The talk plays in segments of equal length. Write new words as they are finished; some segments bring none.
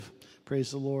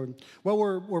Praise the Lord. Well,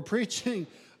 we're preaching.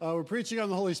 We're preaching on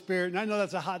the Holy Spirit, and I know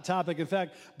that's a hot topic. In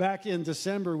fact, back in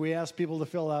December, we asked people to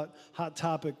fill out hot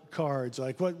topic cards.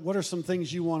 Like, what are some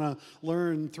things you want to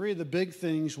learn? 3 of the big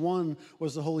things. One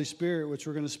was the Holy Spirit, which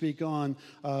we're going to speak on.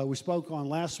 We spoke on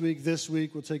last week. This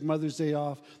week, we'll take Mother's Day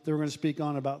off. Then we're going to speak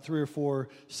on about 3 or 4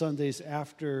 Sundays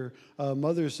after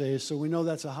Mother's Day. So we know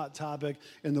that's a hot topic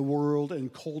in the world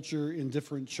and culture in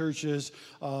different churches.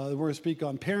 We're going to speak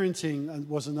on parenting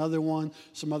was another one.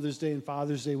 So Mother's Day and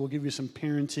Father's Day, we'll give you some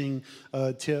parenting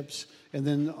tips. And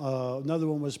then another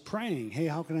one was praying. Hey,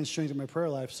 how can I strengthen my prayer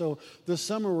life? So this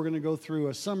summer, we're going to go through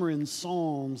a summer in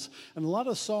Psalms. And a lot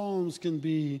of Psalms can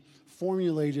be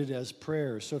formulated as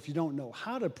prayers. So if you don't know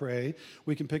how to pray,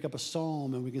 we can pick up a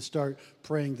psalm and we can start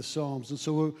praying the psalms. And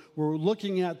so we're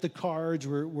looking at the cards.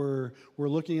 We're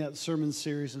looking at the sermon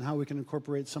series and how we can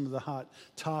incorporate some of the hot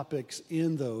topics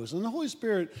in those. And the Holy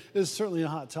Spirit is certainly a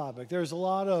hot topic. There's a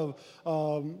lot of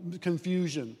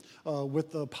confusion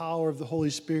with the power of the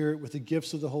Holy Spirit, with the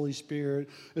gifts of the Holy Spirit.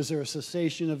 Is there a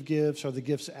cessation of gifts? Are the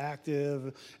gifts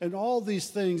active? And all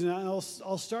these things. And I'll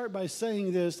start by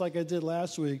saying this like I did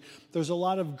last week. There's a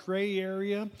lot of gray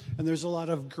area and there's a lot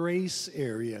of grace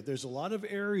area. There's a lot of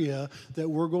area that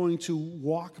we're going to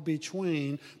walk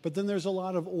between, but then there's a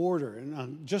lot of order.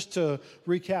 And just to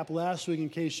recap last week, in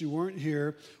case you weren't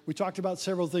here, we talked about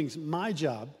several things. My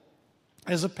job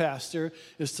as a pastor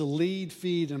is to lead,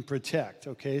 feed, and protect,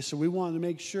 okay? So we want to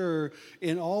make sure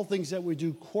in all things that we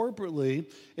do corporately,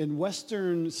 in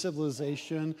Western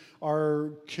civilization, our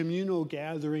communal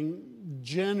gathering,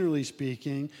 generally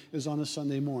speaking, is on a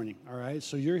Sunday morning, all right?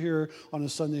 So you're here on a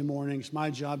Sunday morning. It's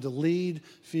my job to lead,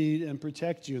 feed, and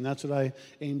protect you, and that's what I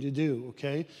aim to do,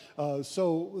 okay?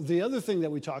 So the other thing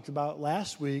that we talked about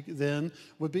last week then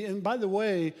would be, and by the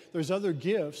way, there's other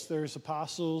gifts. There's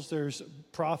apostles, there's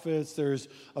prophets, there's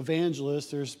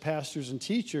evangelists, there's pastors and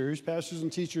teachers. Pastors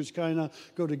and teachers kind of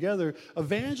go together.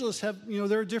 Evangelists have,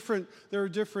 they're a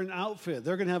different outfit.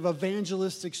 They're going to have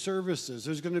evangelistic services.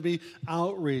 There's going to be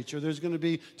outreach, or there's going to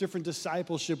be different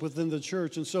discipleship within the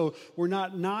church. And so we're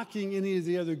not knocking any of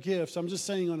the other gifts. I'm just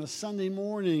saying on a Sunday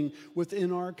morning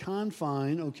within our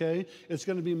confine, okay, it's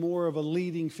going to be more of a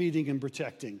leading, feeding, and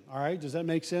protecting. All right? Does that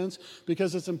make sense?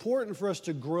 Because it's important for us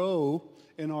to grow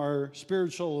in our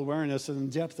spiritual awareness and in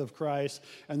depth of Christ,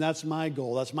 and that's my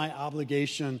goal. That's my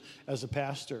obligation as a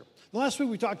pastor. Last week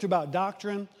we talked about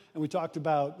doctrine, and we talked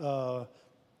about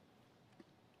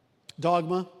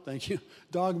dogma. Thank you.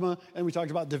 Dogma, and we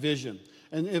talked about division.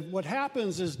 And what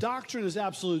happens is doctrine is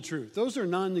absolute truth. Those are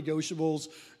non-negotiables.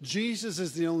 Jesus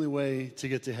is the only way to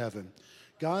get to heaven.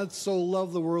 God so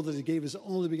loved the world that he gave his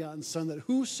only begotten Son, that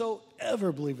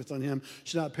whosoever believeth on him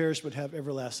should not perish but have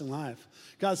everlasting life.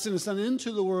 God sent his Son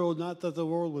into the world, not that the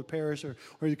world would perish or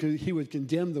he would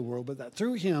condemn the world, but that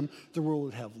through him the world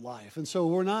would have life. And so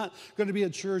we're not going to be a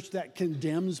church that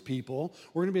condemns people.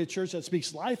 We're going to be a church that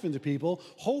speaks life into people,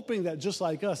 hoping that just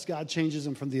like us, God changes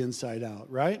them from the inside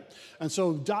out, right? And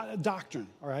so doctrine,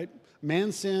 all right?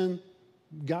 Man sinned,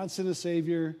 God sent a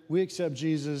Savior, we accept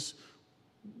Jesus,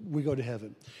 we go to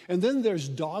heaven. And then there's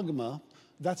dogma.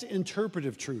 That's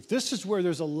interpretive truth. This is where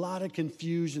there's a lot of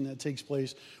confusion that takes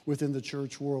place within the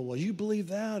church world. Well, you believe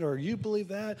that, or you believe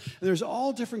that. And there's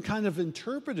all different kind of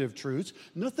interpretive truths.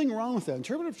 Nothing wrong with that.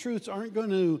 Interpretive truths aren't going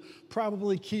to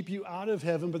probably keep you out of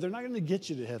heaven, but they're not going to get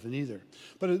you to heaven either.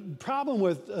 But a problem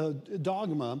with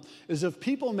dogma is if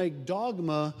people make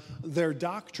dogma their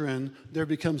doctrine, there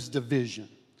becomes division.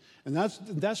 And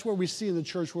that's where we see in the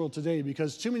church world today,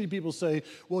 because too many people say,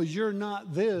 well, you're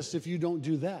not this if you don't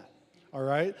do that. All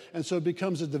right? And so it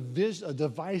becomes a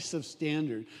divisive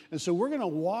standard. And so we're going to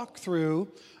walk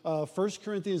through 1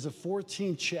 Corinthians, the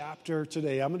 14th chapter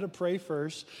today. I'm going to pray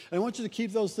first. And I want you to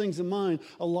keep those things in mind.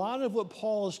 A lot of what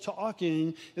Paul is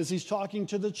talking is he's talking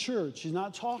to the church. He's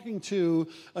not talking to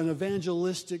an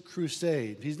evangelistic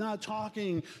crusade. He's not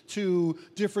talking to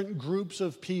different groups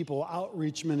of people,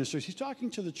 outreach ministers. He's talking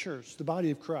to the church, the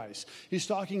body of Christ. He's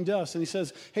talking to us. And he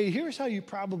says, hey, here's how you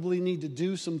probably need to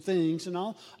do some things. And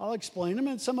I'll explain them,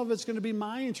 and some of it's going to be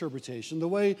my interpretation, the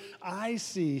way I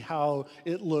see how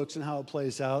it looks and how it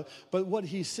plays out. But what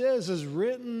he says is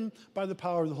written by the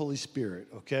power of the Holy Spirit,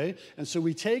 okay? And so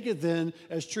we take it then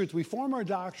as truth. We form our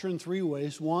doctrine 3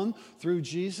 ways. 1, through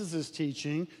Jesus'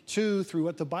 teaching. 2, through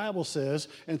what the Bible says.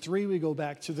 And 3, we go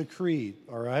back to the creed,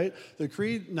 all right? The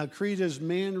creed, now creed is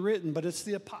man-written, but it's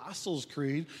the Apostles'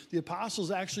 Creed. The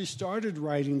Apostles actually started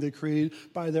writing the creed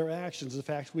by their actions. In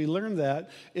fact, we learned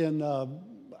that in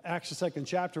Acts, the 2nd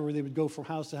chapter, where they would go from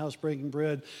house to house breaking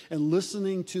bread and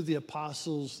listening to the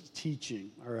apostles'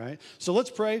 teaching, all right? So let's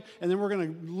pray, and then we're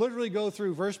going to literally go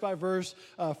through verse by verse,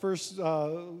 1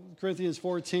 Corinthians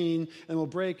 14, and we'll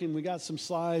break, and we got some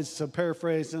slides to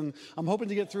paraphrase, and I'm hoping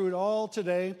to get through it all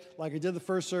today, like I did the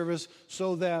first service,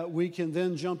 so that we can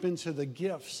then jump into the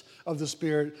gifts of the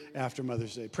Spirit after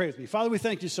Mother's Day. Pray with me. Father, we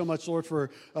thank you so much, Lord, for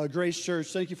Grace Church.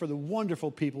 Thank you for the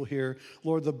wonderful people here,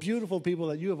 Lord, the beautiful people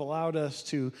that you have allowed us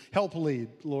to help lead,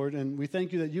 Lord, and we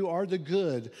thank you that you are the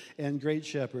good and great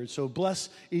shepherd. So bless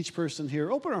each person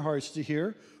here. Open our hearts to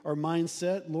hear our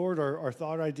mindset, Lord, our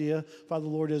thought idea, Father,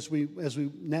 Lord, as we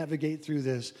navigate through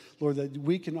this, Lord, that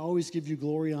we can always give you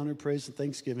glory, honor, praise, and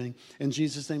thanksgiving. In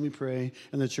Jesus' name we pray,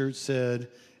 and the church said,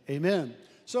 amen.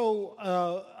 So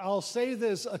I'll say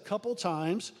this a couple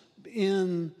times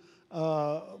in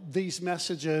these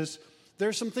messages.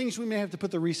 There's some things we may have to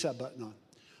put the reset button on.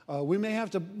 We may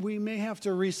have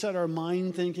to reset our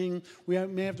mind thinking. We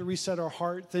may have to reset our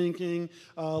heart thinking.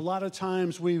 A lot of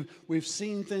times we've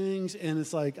seen things, and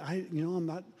it's like, I'm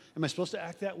not. Am I supposed to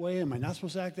act that way? Am I not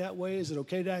supposed to act that way? Is it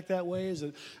okay to act that way? Is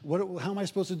it how am I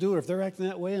supposed to do it? If they're acting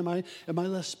that way, am I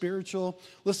less spiritual?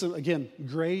 Listen, again,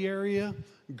 gray area,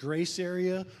 grace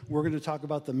area. We're going to talk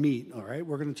about the meat. All right,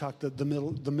 we're going to talk the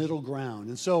middle ground.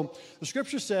 And so the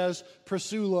scripture says,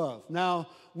 pursue love. Now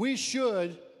we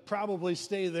should probably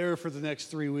stay there for the next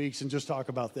 3 weeks and just talk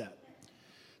about that.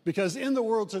 Because in the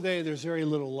world today, there's very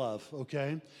little love,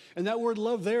 okay? And that word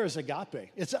love there is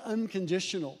agape. It's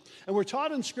unconditional. And we're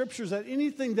taught in scriptures that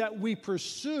anything that we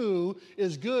pursue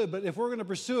is good, but if we're going to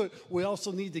pursue it, we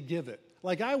also need to give it.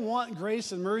 Like, I want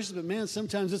grace and mercy, but man,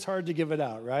 sometimes it's hard to give it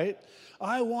out, right?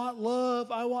 I want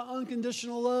love, I want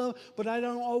unconditional love, but I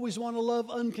don't always want to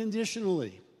love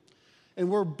unconditionally. And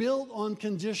we're built on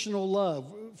conditional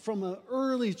love. From an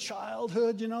early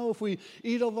childhood, if we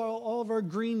eat all of our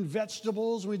green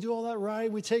vegetables, we do all that right,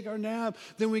 we take our nap,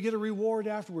 then we get a reward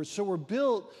afterwards. So we're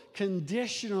built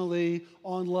conditionally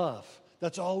on love.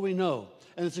 That's all we know.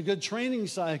 And it's a good training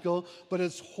cycle, but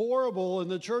it's horrible in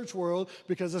the church world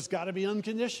because it's got to be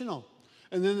unconditional.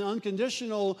 And then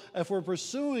unconditional, if we're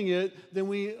pursuing it, then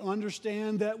we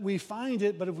understand that we find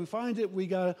it, but if we find it,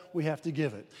 we have to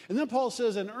give it. And then Paul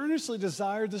says, and earnestly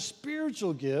desire the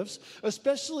spiritual gifts,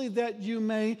 especially that you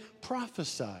may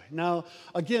prophesy. Now,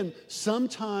 again,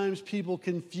 sometimes people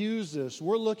confuse this.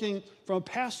 We're looking from a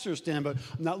pastor's standpoint.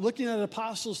 I'm not looking at an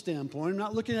apostle standpoint. I'm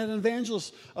not looking at an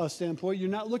evangelist standpoint. You're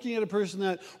not looking at a person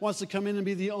that wants to come in and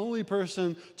be the only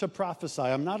person to prophesy.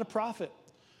 I'm not a prophet.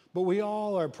 But we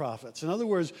all are prophets. In other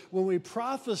words, when we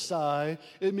prophesy,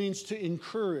 it means to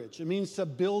encourage. It means to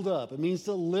build up. It means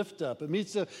to lift up. It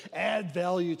means to add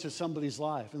value to somebody's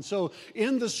life. And so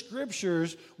in the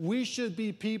scriptures, we should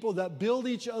be people that build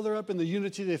each other up in the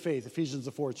unity of the faith, Ephesians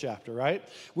the 4th chapter, right?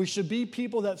 We should be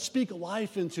people that speak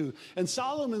life into. And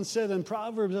Solomon said in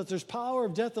Proverbs that there's power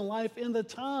of death and life in the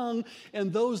tongue,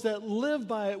 and those that live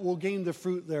by it will gain the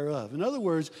fruit thereof. In other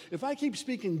words, if I keep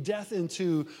speaking death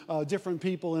into different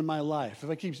people in my life, if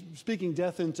I keep speaking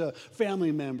death into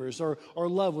family members or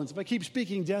loved ones, if I keep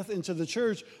speaking death into the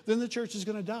church, then the church is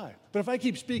going to die. But if I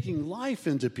keep speaking life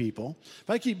into people, if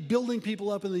I keep building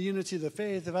people up in the unity of the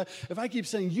faith, if I keep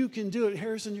saying, you can do it,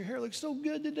 Harrison, your hair looks so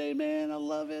good today, man, I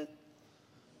love it.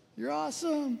 You're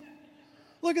awesome.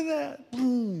 Look at that.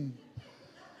 Boom.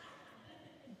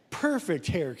 Perfect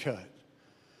haircut.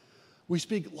 We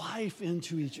speak life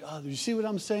into each other. You see what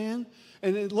I'm saying?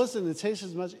 And listen, it takes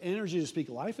as much energy to speak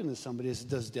life into somebody as it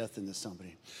does death into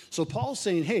somebody. So Paul's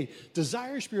saying, hey,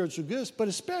 desire spiritual gifts, but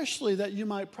especially that you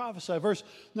might prophesy. Verse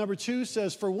number 2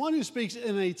 says, for one who speaks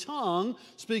in a tongue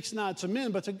speaks not to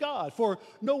men, but to God. For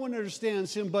no one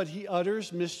understands him, but he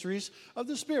utters mysteries of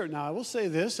the Spirit. Now, I will say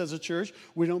this, as a church,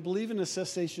 we don't believe in a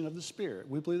cessation of the Spirit.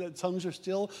 We believe that tongues are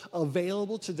still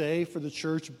available today for the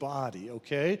church body,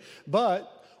 okay?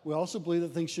 But we also believe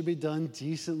that things should be done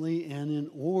decently and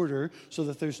in order so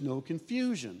that there's no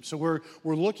confusion. So we're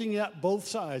looking at both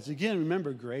sides. Again,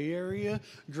 remember, gray area,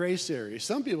 grace area.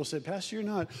 Some people say, Pastor, you're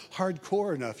not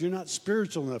hardcore enough. You're not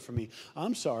spiritual enough for me.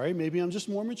 I'm sorry. Maybe I'm just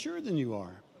more mature than you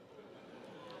are.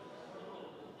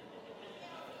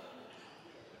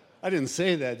 I didn't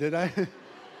say that, did I?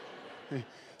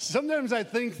 Sometimes I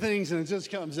think things and it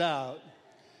just comes out.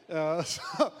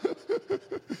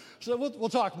 So we'll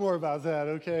talk more about that,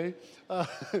 okay?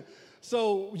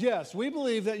 So, yes, we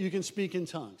believe that you can speak in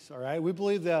tongues, all right? We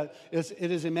believe that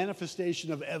it is a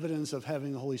manifestation of evidence of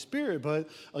having the Holy Spirit. But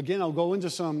again, I'll go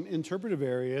into some interpretive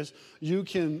areas. You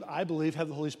can, I believe, have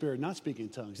the Holy Spirit not speak in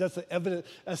tongues. That's the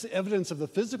evidence of the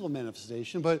physical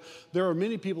manifestation. But there are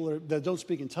many people that don't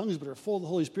speak in tongues but are full of the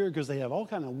Holy Spirit because they have all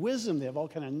kind of wisdom, they have all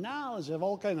kind of knowledge, they have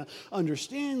all kind of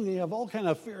understanding, they have all kind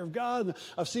of fear of God.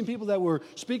 I've seen people that were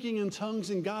speaking in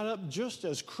tongues and got up just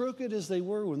as crooked as they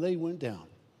were when they went down.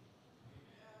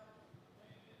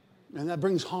 And that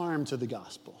brings harm to the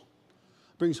gospel.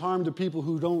 Brings harm to people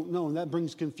who don't know, and that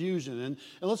brings confusion. And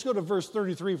let's go to verse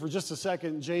 33 for just a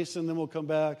second, Jason, then we'll come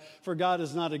back. For God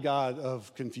is not a God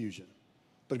of confusion,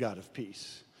 but a God of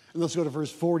peace. And let's go to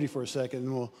verse 40 for a second,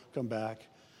 and we'll come back.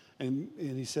 And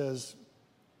he says,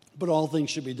 but all things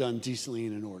should be done decently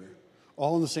and in order.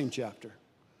 All in the same chapter.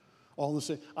 All in the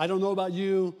same. I don't know about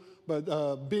you,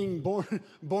 but being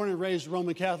born and raised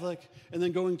Roman Catholic and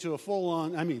then going to a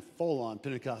full-on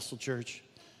Pentecostal church,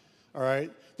 all right?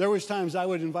 There was times I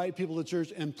would invite people to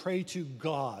church and pray to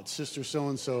God, Sister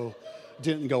so-and-so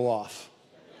didn't go off.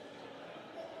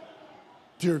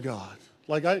 Dear God.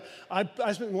 Like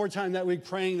I spent more time that week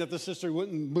praying that the sister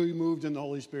wouldn't be moved in the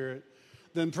Holy Spirit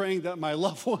than praying that my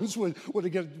loved ones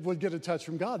would get a touch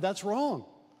from God. That's wrong.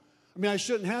 I mean,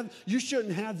 you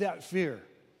shouldn't have that fear.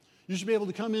 You should be able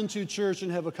to come into church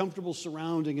and have a comfortable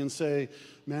surrounding and say,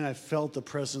 man, I felt the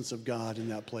presence of God in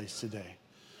that place today.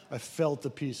 I felt the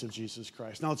peace of Jesus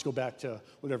Christ. Now let's go back to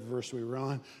whatever verse we were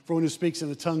on. For one who speaks in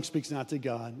a tongue speaks not to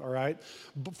God, all right?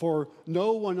 For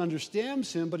no one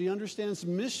understands him, but he understands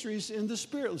mysteries in the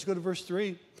Spirit. Let's go to verse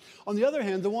 3. On the other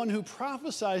hand, the one who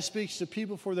prophesies speaks to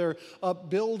people for their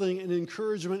upbuilding and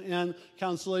encouragement and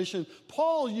consolation.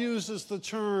 Paul uses the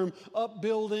term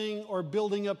upbuilding or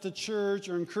building up the church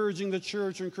or encouraging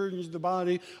the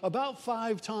body about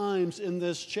 5 times in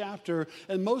this chapter,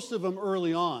 and most of them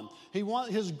early on.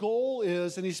 His goal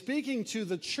is, and he's speaking to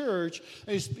the church,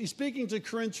 and he's speaking to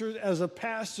Corinthians as a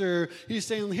pastor. He's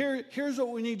saying, here's what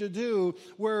we need to do,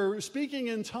 where speaking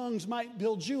in tongues might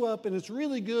build you up, and it's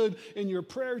really good in your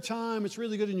prayer time. It's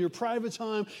really good in your private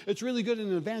time. It's really good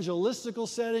in an evangelistical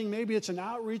setting. Maybe it's an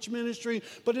outreach ministry.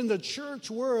 But in the church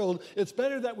world, it's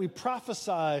better that we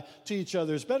prophesy to each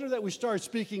other. It's better that we start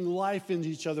speaking life into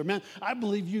each other. Man, I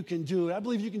believe you can do it. I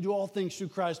believe you can do all things through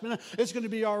Christ. Man, it's going to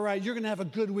be all right. You're going to have a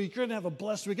good week. You're going to have a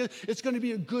blessed week. It's going to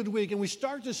be a good week. And we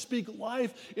start to speak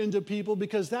life into people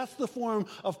because that's the form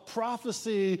of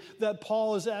prophecy that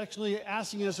Paul is actually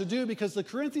asking us to do, because the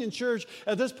Corinthian church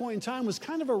at this point in time was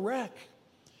kind of a wreck.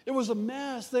 It was a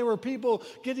mess. There were people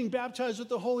getting baptized with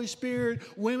the Holy Spirit.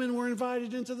 Women were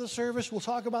invited into the service. We'll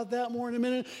talk about that more in a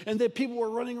minute. And that people were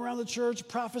running around the church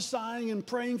prophesying and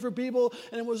praying for people.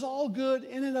 And it was all good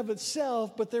in and of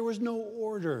itself, but there was no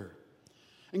order.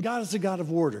 And God is a God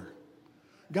of order.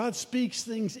 God speaks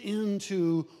things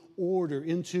into order,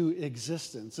 into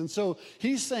existence. And so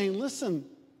he's saying, listen,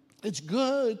 it's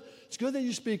good. It's good that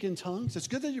you speak in tongues. It's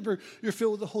good that you're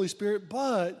filled with the Holy Spirit,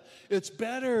 but it's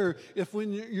better if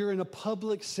when you're in a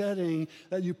public setting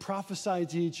that you prophesy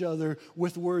to each other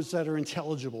with words that are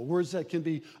intelligible, words that can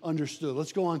be understood.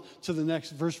 Let's go on to the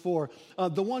next, verse 4.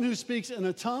 The one who speaks in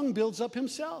a tongue builds up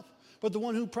himself, but the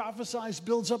one who prophesies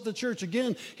builds up the church.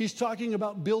 Again, he's talking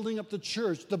about building up the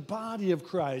church, the body of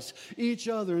Christ, each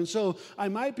other. And so I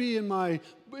might be in my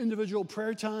individual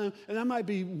prayer time, and I might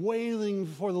be wailing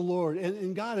before the Lord,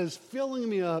 and God is filling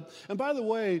me up. And by the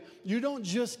way, you don't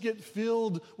just get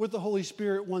filled with the Holy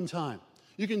Spirit one time.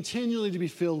 You continually to be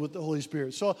filled with the Holy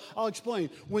Spirit. So I'll explain.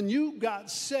 When you got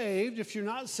saved, if you're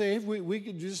not saved, we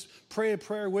could just pray a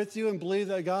prayer with you and believe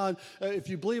that God, if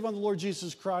you believe on the Lord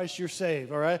Jesus Christ, you're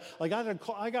saved, all right? Like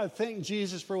I got to thank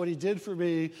Jesus for what he did for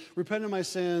me, repent of my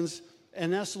sins,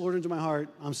 and ask the Lord into my heart,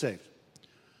 I'm saved.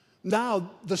 Now,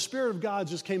 the Spirit of God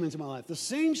just came into my life. The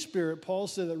same Spirit, Paul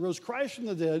said, that rose Christ from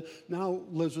the dead now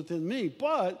lives within me.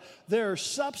 But there,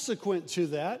 subsequent to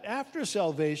that, after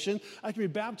salvation, I can be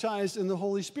baptized in the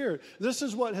Holy Spirit. This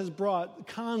is what has brought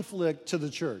conflict to the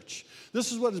church.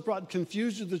 This is what has brought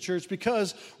confusion to the church,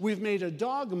 because we've made a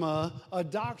dogma, a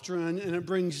doctrine, and it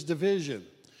brings division.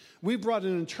 We brought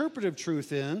an interpretive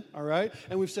truth in, all right?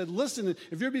 And we've said, listen,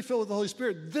 if you're to be filled with the Holy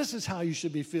Spirit, this is how you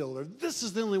should be filled, or this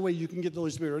is the only way you can get the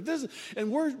Holy Spirit, or this.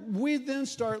 And we then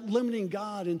start limiting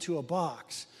God into a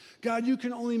box. God, you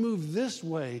can only move this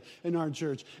way in our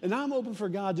church. And I'm open for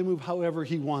God to move however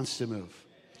he wants to move.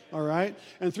 All right?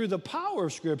 And through the power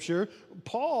of Scripture,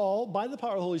 Paul, by the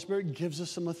power of the Holy Spirit, gives us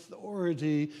some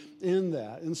authority in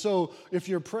that. And so if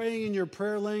you're praying in your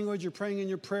prayer language, you're praying in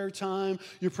your prayer time,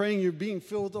 you're being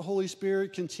filled with the Holy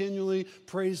Spirit continually,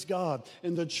 praise God.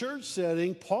 In the church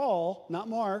setting, Paul, not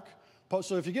Mark,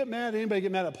 So if you get mad, anybody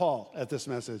get mad at Paul at this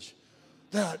message?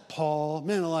 That Paul,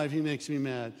 man alive, he makes me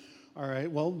mad. All right,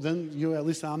 well, then you at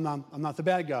least I'm not the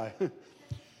bad guy.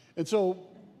 And so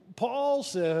Paul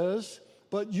says,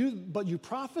 but you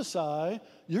prophesy,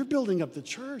 you're building up the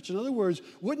church. In other words,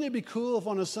 wouldn't it be cool if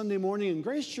on a Sunday morning, and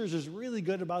Grace Church is really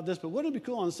good about this, but wouldn't it be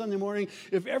cool on a Sunday morning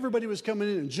if everybody was coming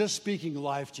in and just speaking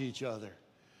life to each other?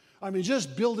 I mean,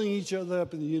 just building each other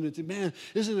up in the unity. Man,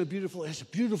 isn't it beautiful? It's a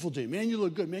beautiful day. Man, you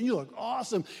look good. Man, you look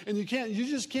awesome. And you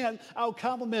just can't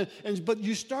out-compliment. But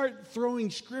you start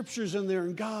throwing scriptures in there,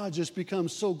 and God just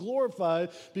becomes so glorified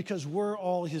because we're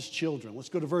all his children. Let's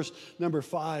go to verse number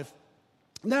 5.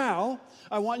 Now,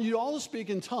 I want you all to speak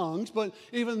in tongues, but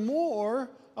even more,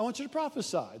 I want you to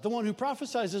prophesy. The one who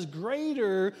prophesies is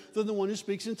greater than the one who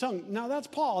speaks in tongues. Now, that's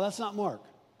Paul. That's not Mark.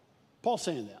 Paul's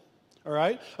saying that. All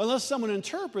right? Unless someone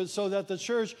interprets so that the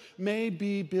church may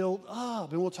be built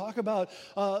up. And we'll talk about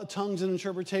tongues and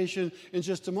interpretation in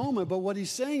just a moment. But what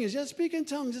he's saying is, yes, speak in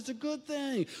tongues. It's a good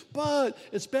thing. But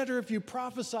it's better if you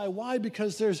prophesy. Why?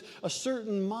 Because there's a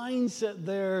certain mindset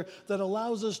there that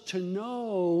allows us to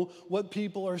know what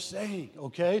people are saying,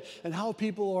 okay? And how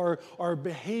people are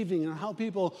behaving and how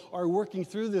people are working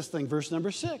through this thing. Verse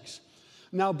number 6.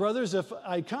 Now, brothers, if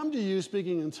I come to you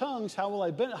speaking in tongues, how will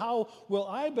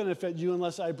I benefit you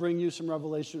unless I bring you some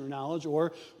revelation or knowledge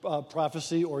or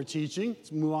prophecy or teaching?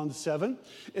 Let's move on to 7.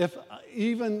 If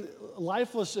even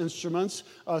lifeless instruments,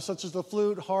 such as the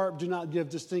flute, harp, do not give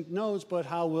distinct notes, but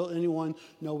how will anyone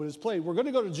know what is played? We're going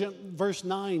to go to verse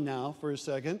 9 now for a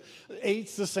second.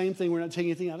 8's the same thing. We're not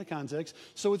taking anything out of context.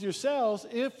 So with yourselves,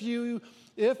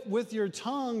 if with your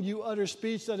tongue you utter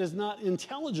speech that is not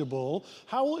intelligible,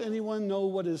 how will anyone know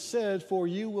what is said? For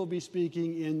you will be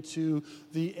speaking into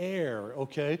the air,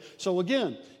 okay? So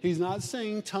again, he's not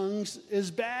saying tongues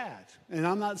is bad. And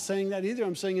I'm not saying that either.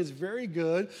 I'm saying it's very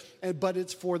good, but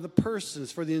it's for the person,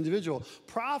 it's for the individual.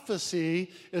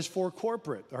 Prophecy is for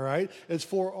corporate, all right? It's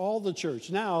for all the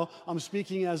church. Now, I'm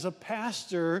speaking as a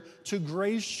pastor to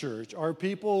Grace Church. Our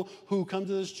people who come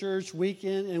to this church week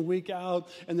in and week out,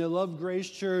 and they love Grace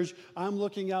Church, I'm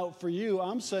looking out for you.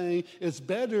 I'm saying it's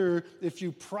better if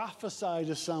you prophesy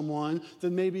to someone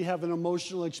than maybe have an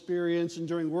emotional experience and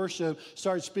during worship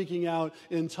start speaking out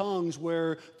in tongues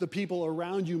where the people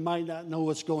around you might not know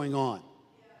what's going on.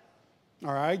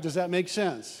 All right? Does that make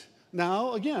sense?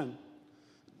 Now, again,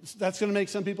 that's going to make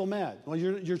some people mad. Well,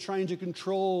 you're trying to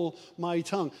control my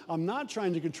tongue. I'm not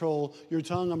trying to control your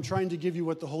tongue. I'm trying to give you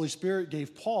what the Holy Spirit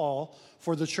gave Paul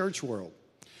for the church world.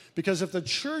 Because if the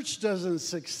church doesn't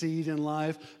succeed in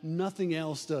life, nothing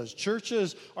else does.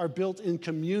 Churches are built in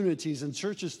communities, and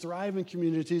churches thrive in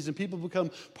communities, and people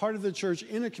become part of the church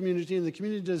in a community, and the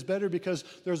community does better because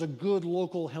there's a good,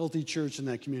 local, healthy church in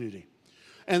that community.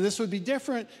 And this would be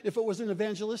different if it was an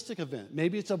evangelistic event.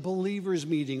 Maybe it's a believers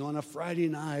meeting on a Friday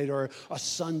night or a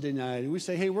Sunday night. And we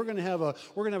say, hey, we're going to have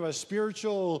a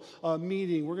spiritual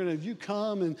meeting. You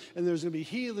come and there's going to be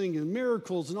healing and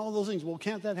miracles and all those things. Well,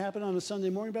 can't that happen on a Sunday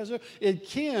morning, Pastor? It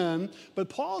can, but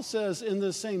Paul says in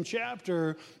the same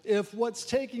chapter, if what's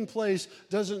taking place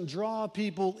doesn't draw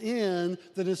people in,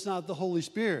 then it's not the Holy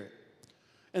Spirit.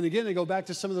 And again, I go back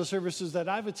to some of the services that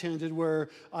I've attended where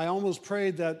I almost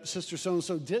prayed that Sister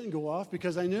so-and-so didn't go off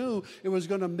because I knew it was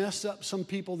going to mess up some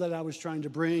people that I was trying to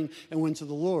bring and win to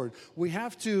the Lord. We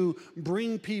have to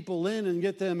bring people in and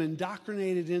get them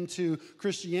indoctrinated into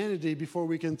Christianity before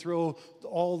we can throw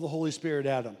all the Holy Spirit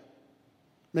at them.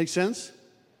 Make sense?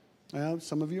 Well,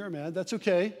 some of you are mad. That's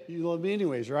okay. You love me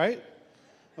anyways, right?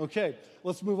 Okay,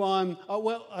 let's move on.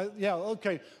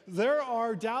 Okay. There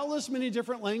are doubtless many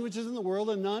different languages in the world,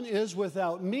 and none is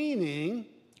without meaning.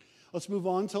 Let's move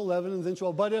on to 11 and then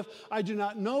 12. But if I do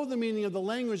not know the meaning of the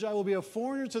language, I will be a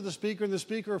foreigner to the speaker, and the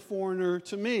speaker a foreigner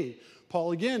to me.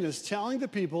 Paul, again, is telling the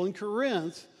people in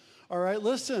Corinth, all right,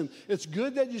 listen, it's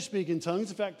good that you speak in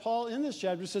tongues. In fact, Paul in this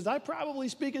chapter says, I probably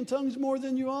speak in tongues more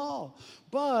than you all.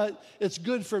 But it's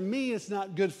good for me. It's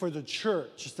not good for the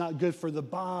church. It's not good for the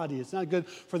body. It's not good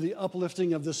for the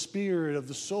uplifting of the spirit, of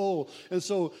the soul. And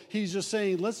so he's just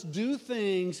saying, let's do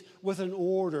things with an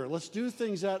order. Let's do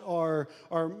things that are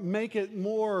make it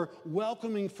more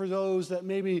welcoming for those that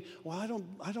maybe, well,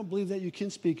 I don't believe that you can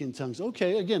speak in tongues.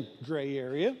 Okay, again, gray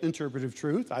area, interpretive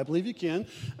truth. I believe you can,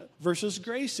 versus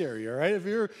grace area, all right?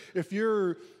 If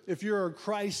you're a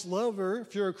Christ lover,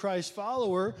 if you're a Christ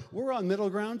follower, we're on middle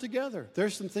ground together.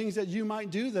 There's some things that you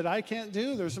might do that I can't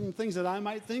do. There's some things that I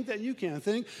might think that you can't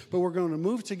think, but we're going to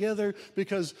move together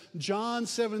because John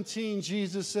 17,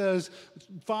 Jesus says,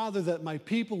 Father, that my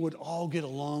people would all get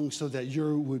along so that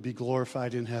you would be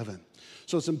glorified in heaven.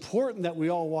 So it's important that we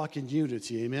all walk in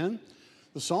unity, amen?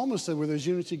 The psalmist said, where there's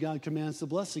unity, God commands the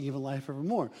blessing, even life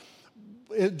evermore.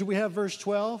 Do we have verse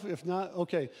 12? If not,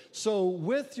 okay. So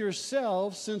with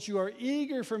yourselves, since you are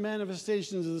eager for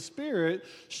manifestations of the Spirit,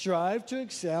 strive to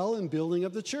excel in building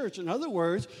up the church. In other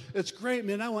words, it's great,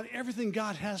 man. I want everything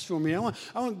God has for me. I want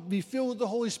to be filled with the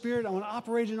Holy Spirit. I want to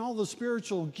operate in all the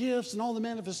spiritual gifts and all the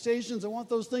manifestations. I want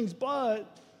those things.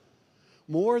 But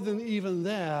more than even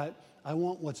that, I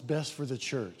want what's best for the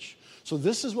church. So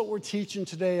this is what we're teaching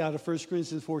today out of 1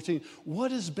 Corinthians 14.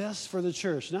 What is best for the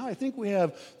church? Now, I think we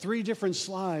have 3 different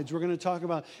slides we're going to talk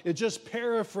about. It just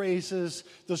paraphrases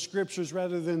the scriptures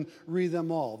rather than read them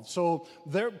all. So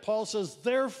there, Paul says,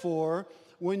 therefore,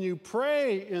 when you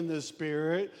pray in the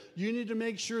Spirit, you need to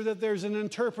make sure that there's an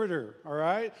interpreter, all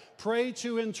right? Pray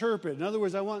to interpret. In other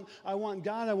words, I want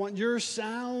God, I want your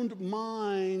sound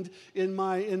mind in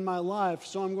my life,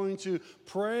 so I'm going to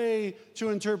pray to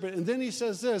interpret. And then he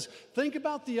says this, think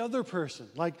about the other person.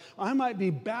 Like, I might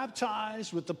be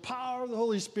baptized with the power of the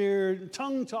Holy Spirit,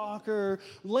 tongue talker,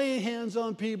 lay hands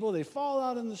on people, they fall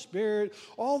out in the Spirit,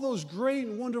 all those great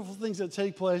and wonderful things that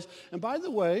take place. And by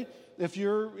the way, if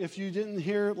you didn't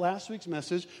hear last week's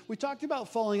message, we talked about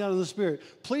falling out of the Spirit.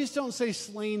 Please don't say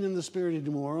slain in the Spirit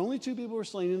anymore. Only 2 people were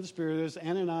slain in the Spirit. There's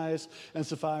Ananias and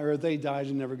Sapphira. They died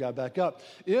and never got back up.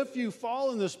 If you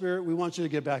fall in the Spirit, we want you to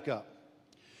get back up.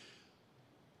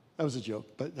 That was a joke,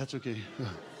 but that's okay.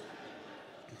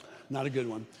 Not a good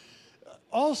one.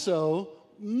 Also,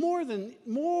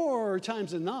 more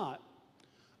times than not,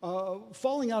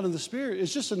 falling out of the Spirit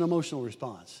is just an emotional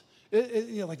response.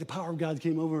 Like the power of God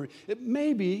came over. It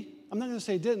may be, I'm not going to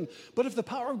say it didn't, but if the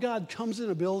power of God comes in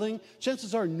a building,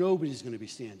 chances are nobody's going to be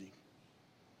standing.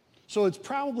 So it's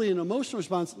probably an emotional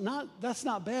response. That's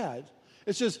not bad.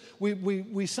 It's just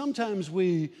we sometimes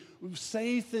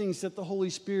say things that the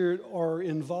Holy Spirit are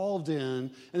involved in,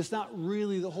 and it's not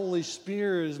really the Holy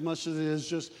Spirit as much as it is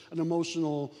just an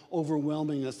emotional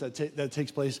overwhelmingness that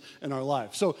takes place in our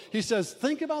life. So he says,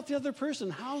 think about the other person.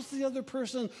 How's the other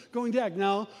person going to act?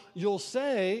 Now, you'll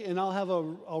say, and I'll have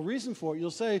a reason for it,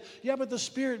 you'll say, yeah, but the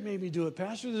Spirit made me do it,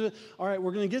 Pastor. All right,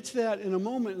 we're going to get to that in a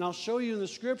moment, and I'll show you in the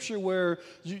Scripture where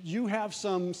you have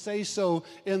some say-so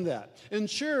in that. In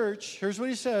church, here's what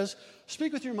he says,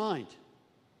 speak with your mind.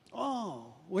 Oh,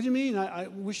 what do you mean?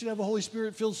 We should have a Holy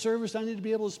Spirit-filled service. I need to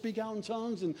be able to speak out in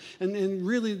tongues and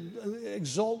really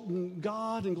exalt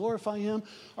God and glorify Him.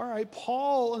 All right,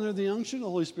 Paul, under the unction of the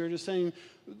Holy Spirit, is saying,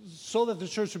 so that the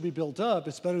church would be built up,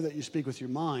 it's better that you speak with your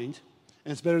mind,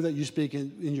 and it's better that you speak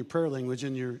in your prayer language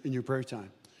in your prayer time.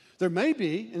 There may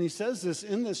be, and he says this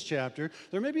in this chapter,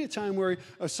 there may be a time where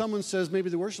someone says, maybe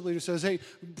the worship leader says, hey,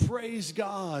 praise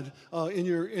God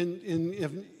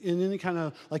in any kind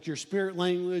of like your spirit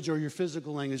language or your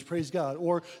physical language, praise God.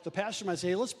 Or the pastor might say,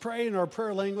 hey, let's pray in our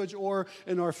prayer language or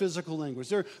in our physical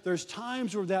language. There's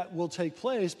times where that will take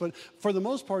place, but for the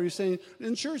most part, he's saying,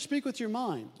 in church, speak with your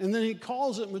mind. And then he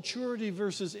calls it maturity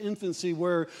versus infancy,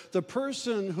 where the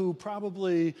person who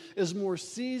probably is more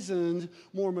seasoned,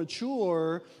 more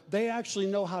mature, they actually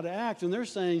know how to act, and they're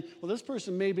saying, well, this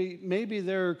person maybe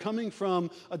they're coming from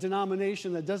a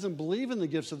denomination that doesn't believe in the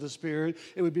gifts of the Spirit.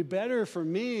 It would be better for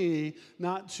me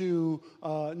not to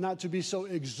be so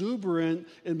exuberant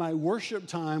in my worship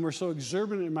time or so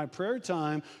exuberant in my prayer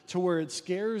time to where it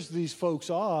scares these folks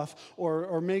off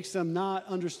or makes them not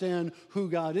understand who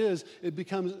God is.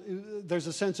 There's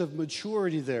a sense of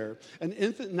maturity there. An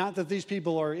infant, not that these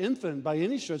people are infant by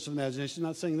any stretch of imagination, I'm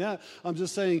not saying that. I'm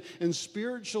just saying in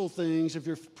spiritual things, if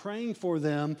you're praying for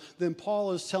them, then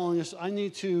Paul is telling us I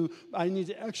need to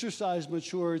exercise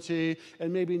maturity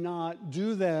and maybe not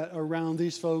do that around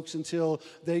these folks until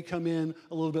they come in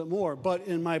a little bit more. But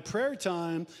in my prayer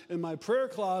time, in my prayer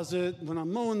closet, when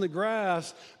I'm mowing the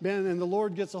grass, man, and the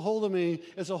Lord gets a hold of me,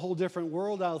 it's a whole different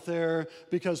world out there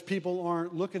because people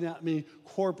aren't looking at me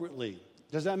corporately.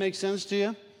 Does that make sense to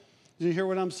you? Do you hear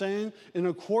what I'm saying? In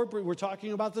a corporate, we're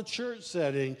talking about the church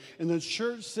setting. In the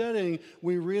church setting,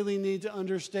 we really need to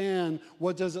understand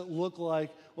what does it look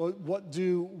like? What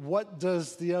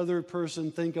does the other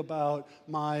person think about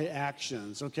my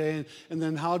actions? Okay, and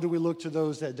then how do we look to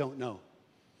those that don't know?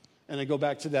 And I go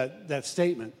back to that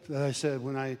statement that I said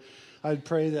when I'd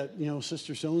pray that,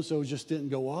 Sister so-and-so just didn't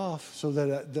go off so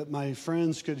that my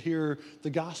friends could hear the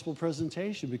gospel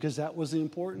presentation because that was the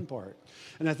important part.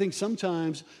 And I think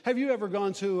sometimes, have you ever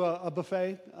gone to a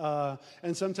buffet?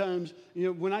 And sometimes,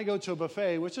 when I go to a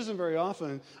buffet, which isn't very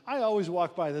often, I always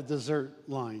walk by the dessert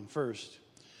line first.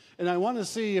 And I want to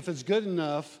see if it's good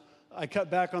enough, I cut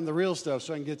back on the real stuff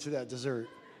so I can get to that dessert.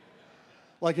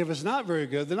 Like if it's not very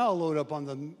good, then I'll load up on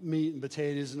the meat and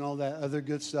potatoes and all that other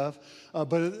good stuff.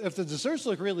 But if the desserts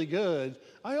look really good,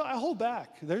 I hold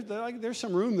back. There's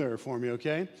some room there for me,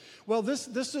 okay? Well, this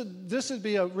would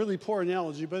be a really poor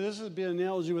analogy, but this would be an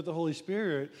analogy with the Holy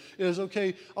Spirit is,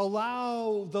 okay,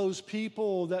 allow those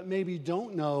people that maybe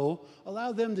don't know,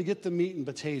 allow them to get the meat and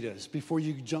potatoes before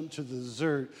you jump to the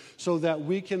dessert so that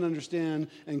we can understand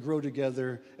and grow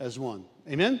together as one.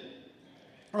 Amen?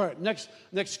 All right, next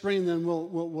screen, then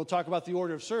we'll talk about the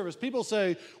order of service. People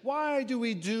say, why do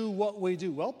we do what we do?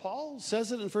 Well, Paul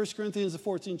says it in 1 Corinthians, the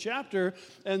 14th chapter,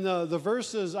 and the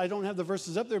verses, I don't have the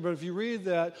verses up there, but if you read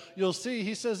that, you'll see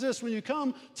he says this, when you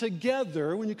come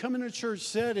together, when you come in a church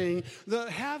setting,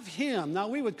 have him. Now,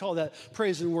 we would call that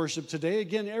praise and worship today.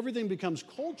 Again, everything becomes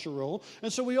cultural,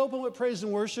 and so we open with praise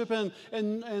and worship, and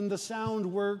the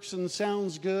sound works and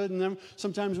sounds good, and then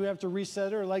sometimes we have to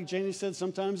reset it, or like Janie said,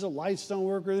 sometimes the lights don't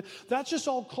work. That's just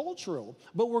all cultural.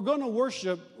 But we're going to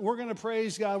worship, we're going to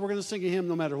praise God, we're going to sing a hymn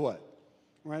no matter what.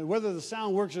 Right? Whether the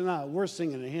sound works or not, we're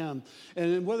singing a hymn.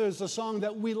 And whether it's a song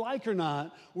that we like or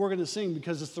not, we're going to sing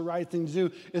because it's the right thing to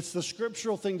do. It's the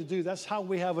scriptural thing to do. That's how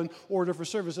we have an order for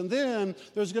service. And then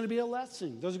there's going to be a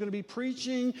lesson. There's going to be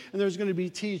preaching and there's going to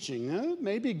be teaching. It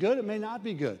may be good. It may not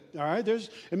be good. All right? It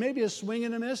may be a swing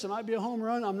and a miss. It might be a home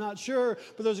run. I'm not sure.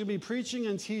 But there's going to be preaching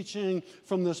and teaching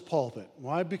from this pulpit.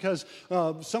 Why? Because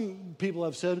some people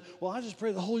have said, well, I just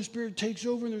pray the Holy Spirit takes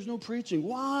over and there's no preaching.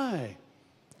 Why?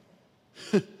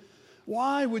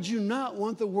 Why would you not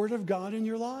want the Word of God in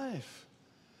your life?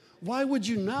 Why would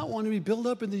you not want to be built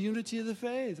up in the unity of the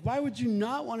faith? Why would you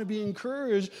not want to be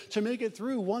encouraged to make it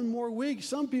through one more week?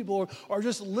 Some people are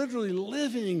just literally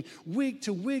living week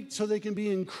to week so they can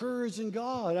be encouraged in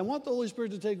God. I want the Holy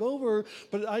Spirit to take over,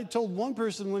 but I told one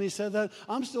person when he said that,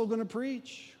 I'm still going to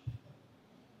preach.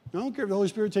 I don't care if the Holy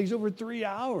Spirit takes over 3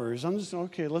 hours. I'm just,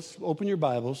 okay, let's open your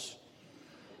Bibles.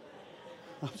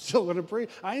 I'm still going to preach.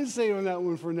 I ain't saving that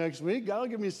one for next week. God will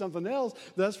give me something else.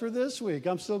 That's for this week.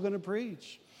 I'm still going to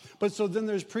preach. But so then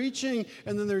there's preaching,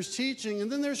 and then there's teaching,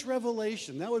 and then there's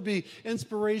revelation. That would be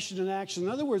inspiration and action. In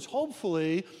other words,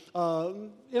 hopefully,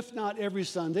 if not every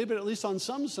Sunday, but at least on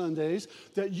some Sundays,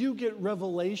 that you get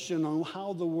revelation on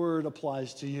how the Word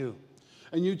applies to you.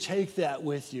 And you take that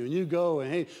with you, and you go,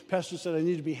 and hey, Pastor said I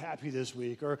need to be happy this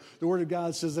week, or the Word of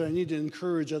God says that I need to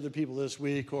encourage other people this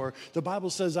week, or the Bible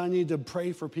says I need to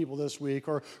pray for people this week,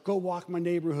 or go walk my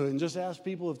neighborhood and just ask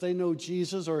people if they know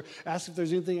Jesus, or ask if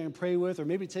there's anything I can pray with, or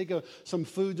maybe take some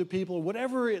food to people.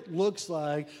 Whatever it looks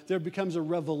like, there becomes a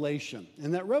revelation.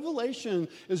 And that revelation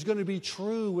is going to be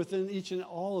true within each and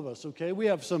all of us, okay? We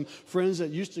have some friends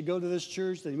that used to go to this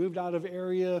church. They moved out of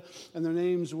area, and their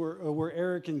names were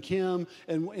Eric and Kim.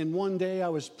 And one day I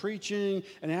was preaching,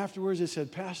 and afterwards they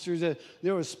said, Pastor,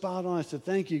 they were spot on. I said,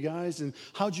 thank you, guys. And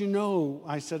how'd you know?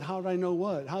 I said, how'd I know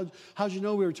what? How'd you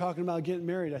know we were talking about getting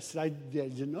married? I said, I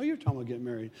didn't know you were talking about getting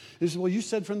married. They said, well, you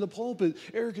said from the pulpit,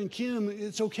 Eric and Kim,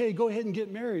 it's okay, go ahead and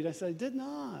get married. I said, I did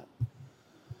not.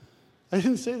 I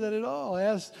didn't say that at all. I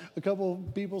asked a couple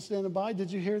of people standing by,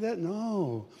 did you hear that?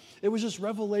 No. It was just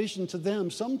revelation to them.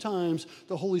 Sometimes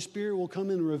the Holy Spirit will come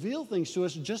in and reveal things to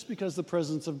us just because the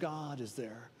presence of God is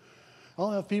there.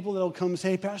 I'll have people that will come and say,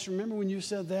 hey, Pastor, remember when you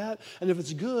said that? And if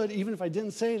it's good, even if I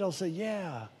didn't say it, I'll say,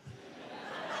 yeah.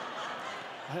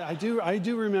 I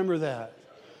do remember that.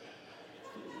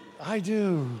 I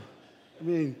do. I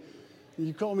mean,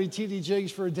 you call me T.D.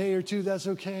 Jakes for a day or two, that's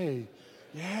okay.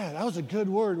 Yeah, that was a good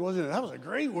word, wasn't it? That was a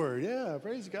great word. Yeah,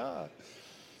 praise God.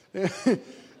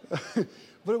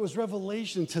 But it was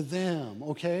revelation to them,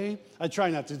 okay? I try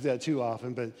not to do that too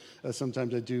often, but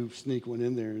sometimes I do sneak one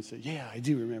in there and say, yeah, I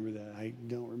do remember that. I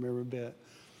don't remember a bit.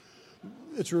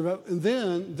 And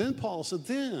then Paul said,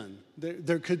 then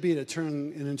there could be a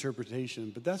turn in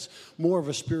interpretation, but that's more of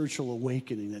a spiritual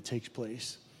awakening that takes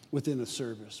place within a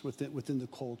service, within the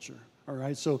culture. All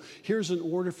right, so here's an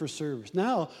order for service.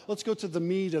 Now, let's go to the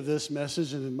meat of this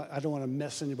message, and I don't want to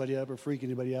mess anybody up or freak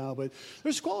anybody out, but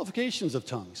there's qualifications of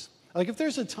tongues. Like if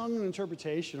there's a tongue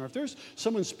interpretation, or if there's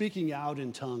someone speaking out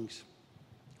in tongues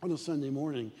on a Sunday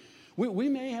morning, we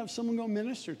may have someone go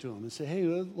minister to them and say, hey,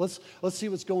 let's see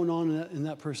what's going on in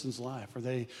that person's life. Are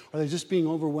they just being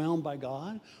overwhelmed by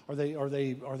God? Are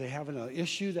they having an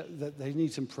issue that they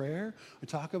need some prayer to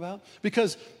talk about?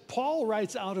 Because Paul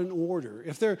writes out an order.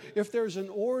 If there's an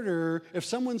order, if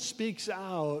someone speaks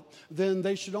out, then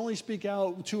they should only speak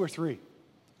out 2 or 3.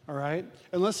 All right?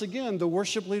 Unless, again, the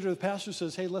worship leader, the pastor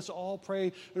says, hey, let's all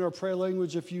pray in our prayer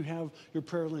language if you have your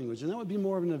prayer language. And that would be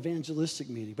more of an evangelistic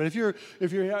meeting. But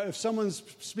if someone's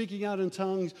speaking out in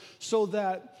tongues so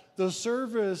that the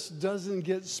service doesn't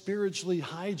get spiritually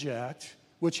hijacked,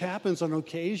 which happens on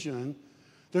occasion,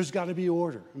 There's got to be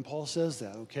order, and Paul says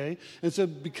that, okay? And so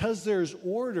because there's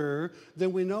order,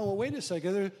 then we know, well, wait a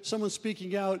second, there's someone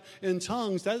speaking out in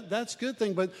tongues, that's a good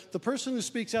thing, but the person who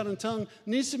speaks out in tongue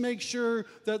needs to make sure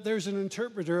that there's an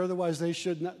interpreter, otherwise they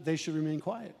should remain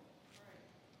quiet.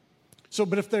 So,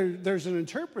 but if there's an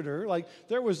interpreter, like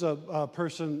there was a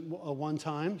person one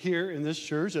time here in this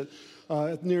church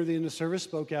that near the end of service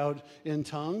spoke out in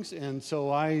tongues, and so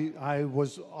I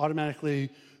was automatically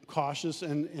cautious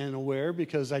and aware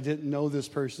because I didn't know this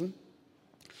person.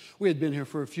 We had been here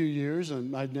for a few years,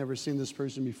 and I'd never seen this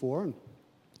person before. And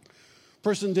the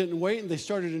person didn't wait, and they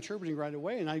started interpreting right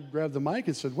away, and I grabbed the mic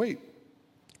and said, wait,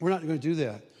 we're not going to do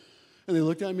that. And they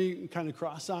looked at me kind of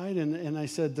cross-eyed, and I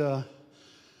said,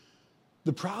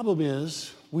 the problem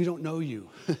is we don't know you.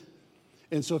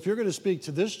 And so if you're going to speak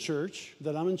to this church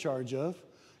that I'm in charge of,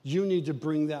 you need to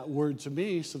bring that word to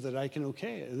me so that I can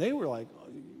okay it. And they were like,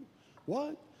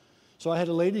 what? So I had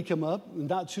a lady come up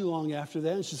not too long after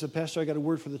that, and she said, Pastor, I got a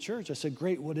word for the church. I said,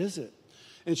 great, what is it?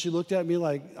 And she looked at me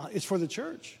like, it's for the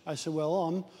church. I said,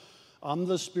 well, I'm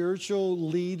the spiritual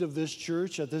lead of this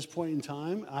church at this point in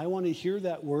time. I want to hear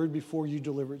that word before you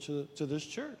deliver it to this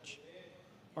church.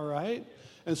 All right?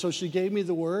 And so she gave me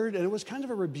the word, and it was kind of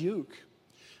a rebuke.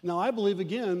 Now, I believe,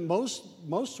 again,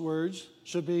 most words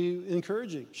should be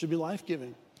encouraging, should be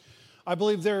life-giving. I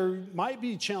believe there might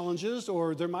be challenges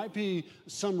or there might be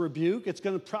some rebuke. It's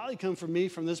going to probably come from me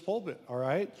from this pulpit, all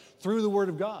right, through the Word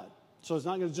of God. So it's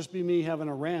not going to just be me having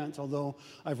a rant, although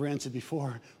I've ranted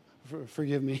before.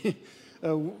 Forgive me.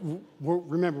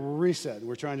 Remember, we're reset.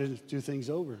 We're trying to do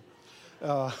things over.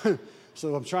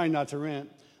 So I'm trying not to rant.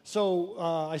 So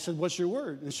I said, what's your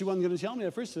word? And she wasn't going to tell me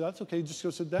at first. I said, that's okay, just go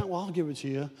sit down. Well, I'll give it to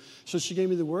you. So she gave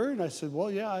me the word, and I said,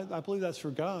 well, yeah, I believe that's for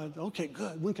God. Okay,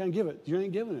 good. When can I give it? You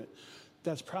ain't giving it.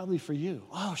 That's probably for you.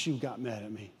 Oh, she got mad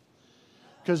at me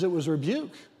because it was a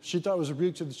rebuke. She thought it was a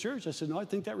rebuke to the church. I said, no, I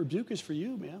think that rebuke is for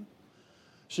you, man.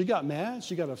 She got mad.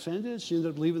 She got offended. She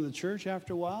ended up leaving the church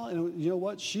after a while. And you know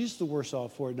what? She's the worse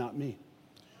off for it, not me.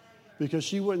 Because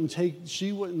she wouldn't take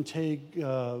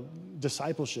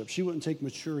discipleship. She wouldn't take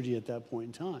maturity at that point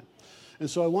in time. And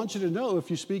so I want you to know, if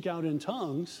you speak out in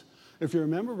tongues, if you're a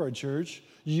member of our church,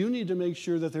 you need to make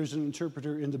sure that there's an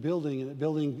interpreter in the building,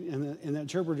 and that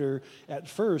interpreter at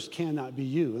first cannot be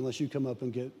you unless you come up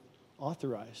and get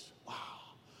authorized. Wow,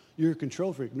 you're a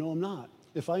control freak. No, I'm not.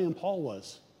 If I am, Paul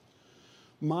was.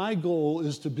 My goal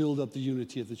is to build up the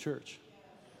unity of the church.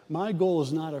 My goal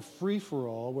is not a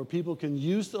free-for-all where people can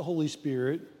use the Holy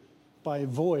Spirit by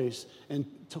voice and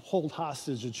to hold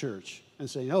hostage a church and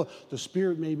say, oh, the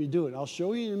Spirit made me do it. I'll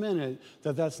show you in a minute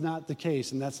that that's not the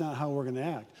case and that's not how we're going to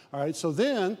act. All right, so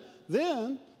then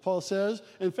Paul says,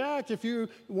 in fact, if you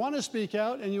want to speak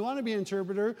out and you want to be an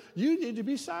interpreter, you need to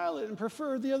be silent and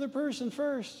prefer the other person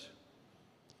first.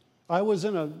 I was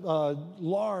in a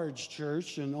large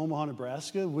church in Omaha,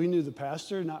 Nebraska. We knew the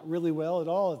pastor not really well at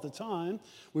all at the time.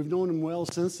 We've known him well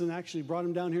since and actually brought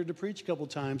him down here to preach a couple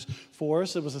times for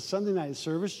us. It was a Sunday night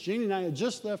service. Jeannie and I had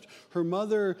just left her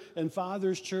mother and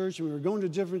father's church, and we were going to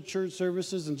different church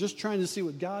services and just trying to see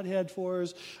what God had for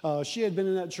us. She had been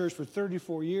in that church for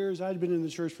 34 years. I'd been in the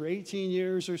church for 18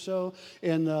 years or so.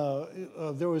 And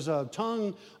there was a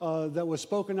tongue that was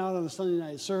spoken out on the Sunday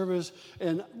night service,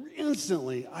 and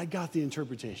instantly I got the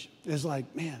interpretation. It's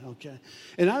like, man, okay.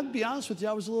 And I'd be honest with you,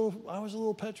 I was a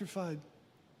little petrified.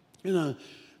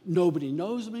 Nobody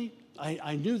knows me.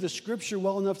 I knew the scripture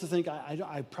well enough to think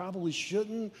I probably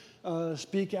shouldn't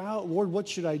speak out. Lord, what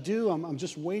should I do? I'm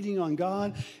just waiting on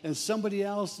God, and somebody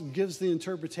else gives the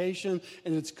interpretation,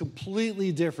 and it's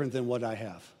completely different than what I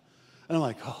have. And I'm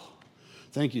like, oh,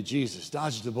 thank you, Jesus.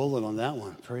 Dodged the bullet on that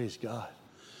one. Praise God.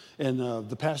 And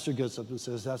the pastor gets up and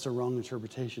says, that's a wrong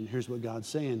interpretation. Here's what God's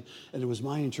saying. And it was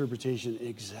my interpretation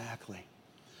exactly.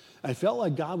 I felt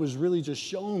like God was really just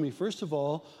showing me, first of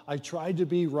all, I tried to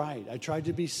be right. I tried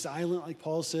to be silent, like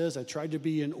Paul says. I tried to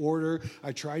be in order.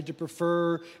 I tried to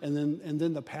prefer. And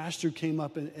then the pastor came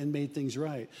up and made things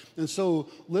right. And so,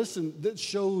 listen, that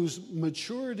shows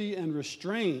maturity and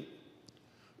restraint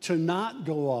to not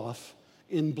go off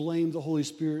and blame the Holy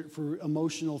Spirit for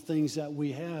emotional things that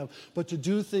we have, but to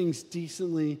do things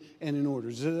decently and in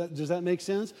order. Does that make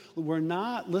sense? We're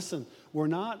not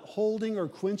holding or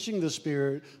quenching the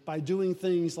Spirit by doing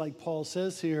things like Paul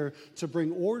says here to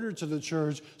bring order to the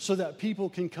church so that people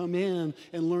can come in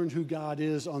and learn who God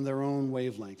is on their own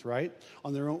wavelength, right?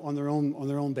 On their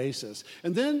own basis.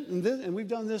 And we've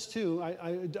done this too.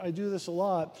 I do this a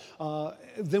lot.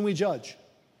 Then we judge.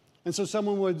 And so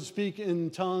someone would speak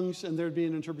in tongues, and there'd be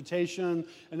an interpretation,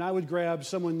 and I would grab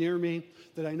someone near me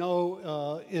that I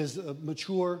know is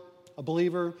mature, a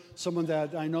believer, someone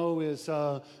that I know is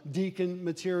deacon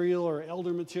material or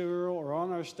elder material or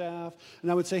on our staff,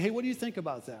 and I would say, hey, what do you think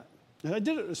about that? And I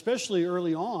did it especially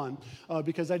early on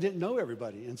because I didn't know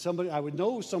everybody. And I would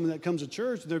know someone that comes to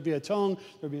church, there'd be a tongue,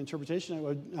 there'd be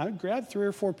interpretation. I'd grab 3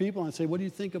 or 4 people and I'd say, what do you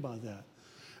think about that?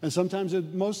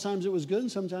 And most times it was good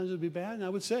and sometimes it would be bad. And I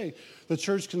would say the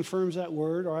church confirms that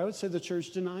word, or I would say the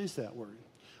church denies that word.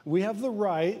 We have the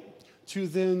right to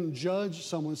then judge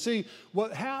someone. See,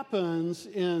 what happens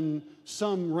in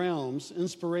some realms,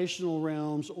 inspirational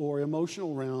realms or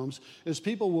emotional realms, is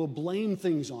people will blame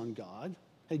things on God.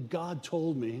 Hey, God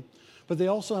told me, but they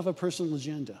also have a personal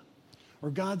agenda.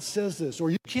 Or God says this, or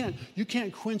you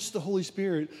can't quench the Holy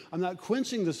Spirit. I'm not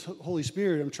quenching the Holy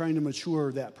Spirit, I'm trying to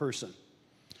mature that person.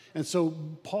 And so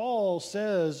Paul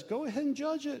says, go ahead and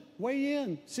judge it, weigh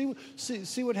in,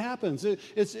 see what happens.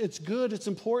 It's good, it's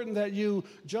important that you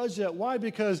judge that. Why?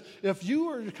 Because if you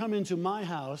were to come into my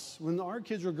house when our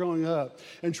kids were growing up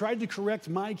and tried to correct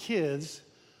my kids,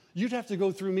 you'd have to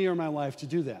go through me or my wife to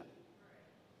do that.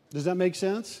 Does that make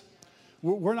sense?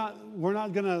 We're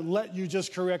not going to let you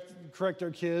just correct our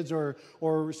kids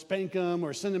or spank them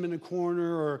or send them in a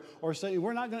corner or say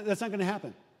that's not going to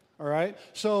happen. All right?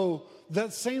 So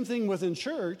that same thing within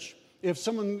church. If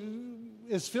someone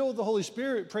is filled with the Holy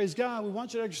Spirit, praise God, we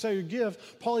want you to exercise your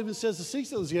gift. Paul even says to seek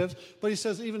those gifts, but he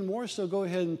says even more so, go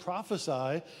ahead and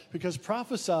prophesy, because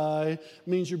prophesy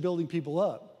means you're building people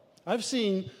up. I've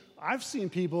seen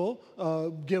people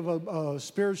give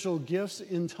spiritual gifts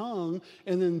in tongue,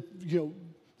 and then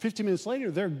 15 minutes later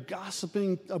they're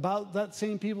gossiping about that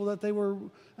same people that they were.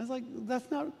 I was like,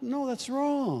 that's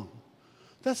wrong.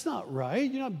 That's not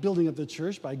right. You're not building up the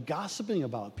church by gossiping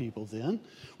about people then.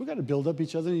 We've got to build up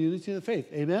each other in the unity of the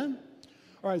faith. Amen?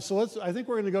 All right, so I think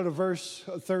we're going to go to verse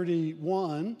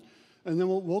 31, and then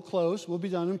we'll close. We'll be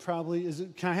done in probably,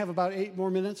 can I have about 8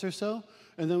 more minutes or so?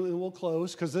 And then we'll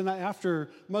close, because then after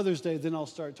Mother's Day, then I'll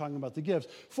start talking about the gifts.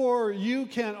 For you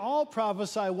can all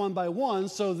prophesy one by one,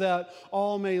 so that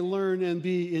all may learn and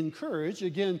be encouraged.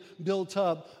 Again, built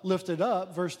up, lifted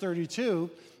up, verse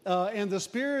 32. And the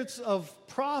spirits of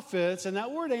prophets, and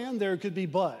that word "and" there could be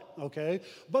 "but," okay?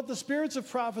 But the spirits of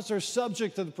prophets are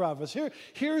subject to the prophets.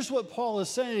 Here's what Paul is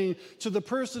saying to the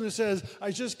person who says,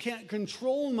 I just can't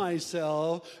control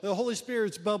myself. The Holy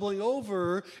Spirit's bubbling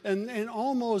over and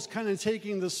almost kind of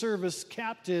taking the service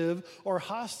captive or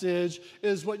hostage,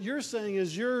 is what you're saying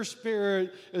is your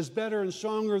spirit is better and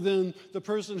stronger than the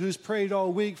person who's prayed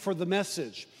all week for the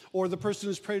message, or the person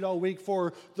who's prayed all week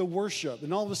for the worship.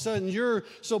 And all of a sudden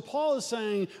so Paul is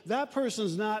saying that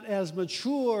person's not as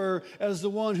mature as the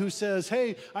one who says,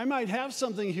 hey, I might have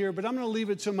something here, but I'm going to leave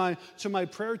it to my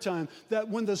prayer time. That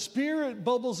when the Spirit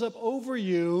bubbles up over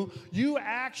you, you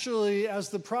actually, as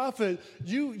the prophet,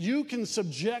 you can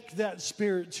subject that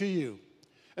Spirit to you.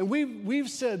 And we've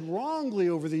said wrongly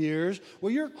over the years,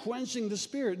 well, you're quenching the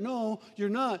Spirit. No, you're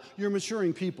not. You're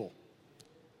maturing people.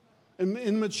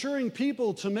 In maturing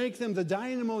people to make them the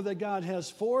dynamo that God has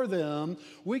for them,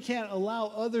 we can't allow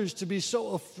others to be so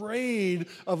afraid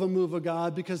of a move of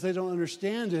God because they don't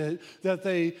understand it, that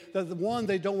they don't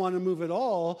want to move at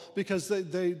all because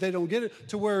they don't get it,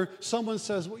 to where someone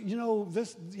says, well,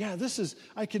 this is,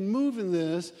 I can move in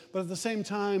this, but at the same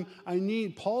time,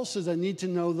 Paul says, I need to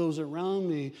know those around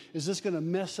me. Is this going to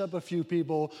mess up a few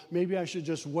people? Maybe I should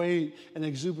just wait and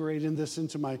exuberate in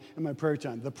my prayer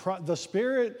time. The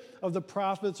spirit of the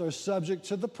prophets are subject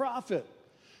to the prophet.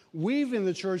 We've in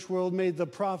the church world made the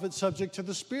prophet subject to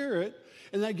the Spirit,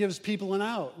 and that gives people an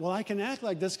out. Well, I can act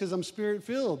like this because I'm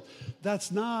Spirit-filled.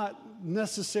 That's not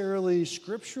necessarily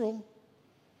scriptural,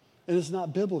 and it's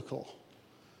not biblical.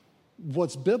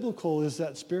 What's biblical is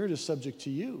that Spirit is subject to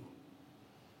you.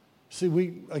 See,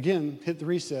 we, again, hit the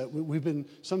reset.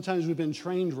 Sometimes we've been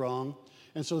trained wrong,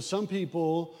 and so some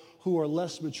people who are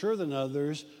less mature than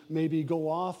others maybe go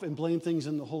off and blame things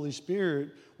in the Holy Spirit,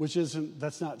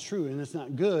 that's not true, and it's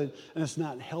not good, and it's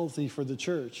not healthy for the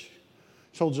church.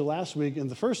 I told you last week in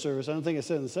the first service, I don't think I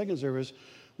said in the second service,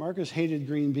 Marcus hated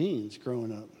green beans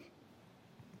growing up.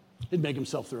 He'd make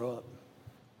himself throw up.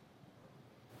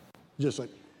 Just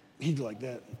like, he'd like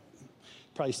that.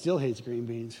 Probably still hates green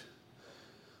beans.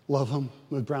 Love them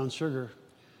with brown sugar.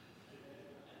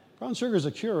 Brown sugar is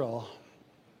a cure-all.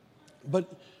 But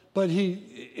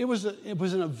it was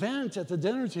an event at the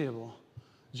dinner table.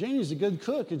 Janie's a good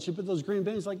cook, and she put those green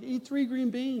beans, like, eat 3 green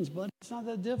beans, but it's not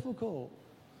that difficult.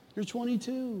 You're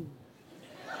 22.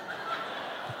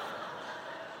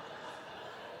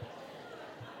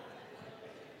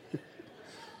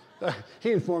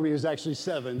 He informed me he was actually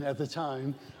 7 at the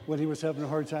time when he was having a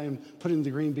hard time putting the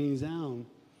green beans down.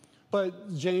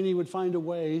 But Janie would find a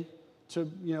way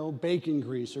bacon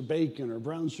grease or bacon or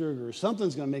brown sugar or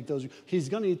something's going to make those. He's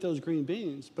going to eat those green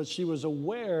beans. But she was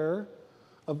aware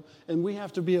of, and we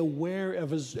have to be aware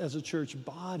of as a church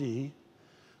body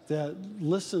that,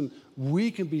 listen,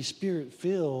 we can be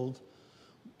Spirit-filled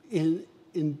in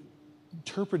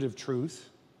interpretive truth,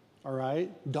 all right,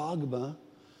 dogma.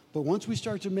 But once we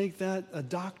start to make that a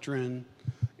doctrine,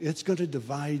 it's going to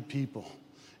divide people.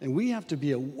 And we have to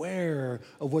be aware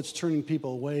of what's turning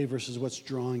people away versus what's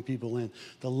drawing people in.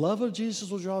 The love of Jesus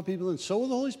will draw people in. So will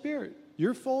the Holy Spirit.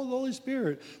 You're full of the Holy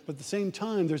Spirit. But at the same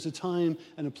time, there's a time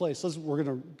and a place. We're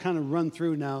going to kind of run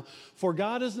through now. For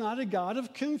God is not a God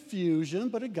of confusion,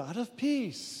 but a God of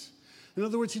peace. In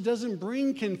other words, he doesn't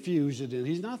bring confusion in.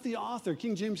 He's not the author.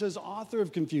 King James says author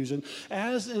of confusion,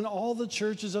 as in all the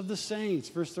churches of the saints.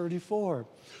 Verse 34.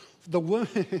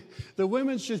 The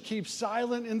women should keep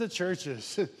silent in the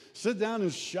churches. Sit down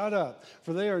and shut up.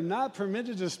 For they are not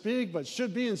permitted to speak, but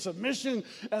should be in submission,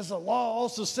 as the law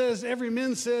also says. Every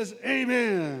man says,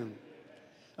 amen.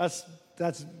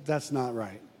 That's not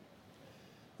right.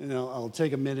 I'll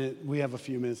take a minute. We have a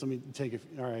few minutes. Let me take it.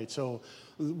 All right. So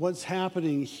what's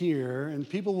happening here, and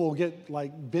people will get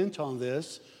bent on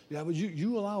this. Yeah, but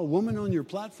you allow a woman on your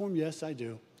platform? Yes, I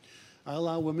do. I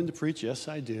allow women to preach. Yes,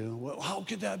 I do. Well, how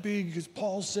could that be? Because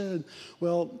Paul said,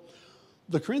 well,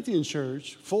 the Corinthian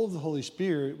church, full of the Holy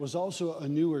Spirit, was also a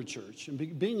newer church.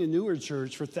 And being a newer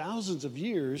church, for thousands of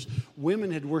years,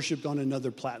 women had worshiped on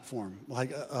another platform,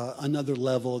 like another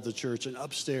level of the church and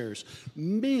upstairs.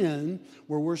 Men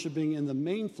were worshiping in the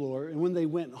main floor, and when they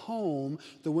went home,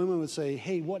 the women would say,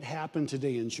 hey, what happened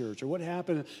today in church? Or what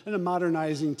happened in a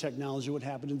modernizing technology? What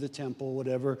happened in the temple,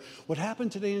 whatever? What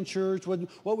happened today in church?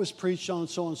 What was preached on,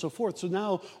 so on and so forth. So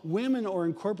now women are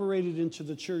incorporated into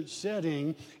the church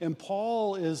setting, and Paul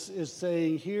is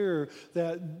saying here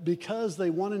that because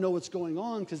they want to know what's going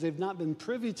on, because they've not been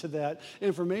privy to that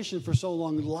information for so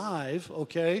long live,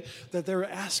 okay, that they're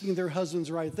asking their husbands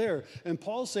right there. And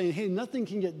Paul's saying, hey, nothing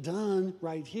can get done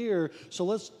right here, so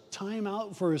let's time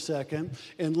out for a second,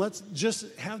 and let's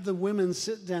just have the women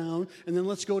sit down, and then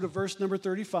let's go to verse number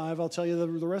 35. I'll tell you the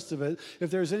rest of it.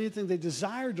 If there's anything they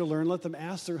desire to learn, let them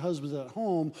ask their husbands at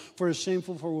home, for it's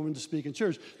shameful for a woman to speak in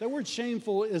church. That word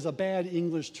shameful is a bad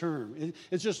English term.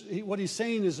 It's just, what he's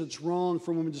saying is it's wrong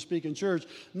for women to speak in church.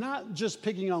 Not just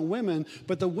picking on women,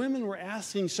 but the women were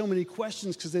asking so many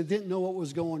questions because they didn't know what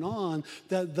was going on,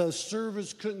 that the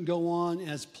service couldn't go on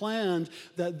as planned,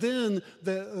 that then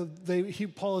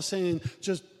Paul is saying,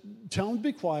 just tell them to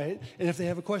be quiet, and if they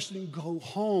have a question, go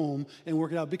home and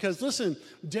work it out. Because listen,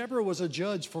 Deborah was a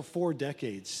judge for 4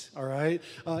 decades, all right?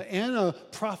 Anna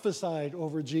prophesied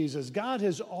over Jesus. God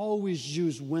has always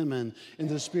used women in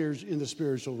the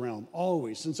spiritual realm,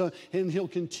 always. And he'll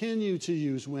continue to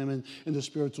use women in the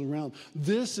spiritual realm.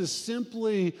 This is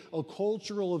simply a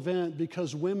cultural event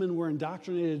because women were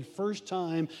indoctrinated first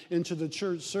time into the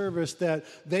church service, that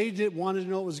they wanted to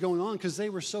know what was going on because they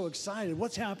were so excited.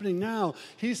 What's happening now?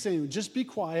 He's saying, just be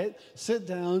quiet, sit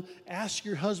down, ask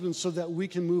your husband so that we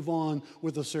can move on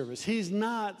with the service. He's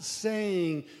not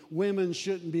saying women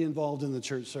shouldn't be involved in the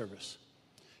church service.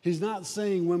 He's not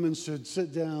saying women should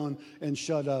sit down and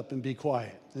shut up and be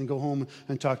quiet and go home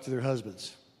and talk to their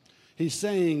husbands. He's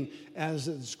saying, as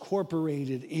it's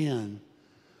incorporated in,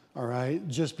 all right,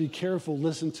 just be careful,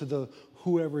 listen to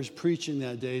whoever's preaching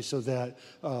that day, so that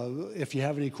if you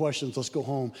have any questions, let's go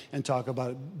home and talk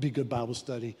about it. Be good Bible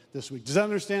study this week. Does that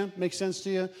understand? Make sense to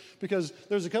you? Because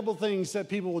there's a couple things that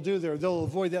people will do there. They'll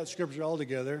avoid that scripture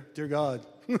altogether. Dear God,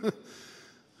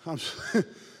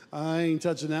 I ain't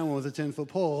touching that one with a 10-foot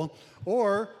pole.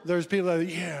 Or there's people that,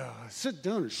 yeah, sit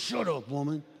down and shut up,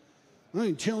 woman. I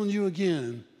ain't telling you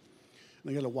again. And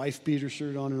they got a wife beater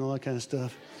shirt on and all that kind of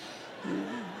stuff.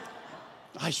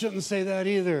 I shouldn't say that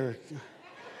either.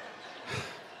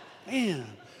 Man,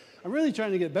 I'm really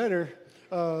trying to get better.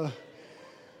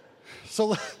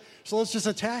 So let's just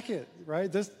attack it,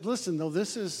 right? This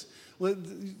is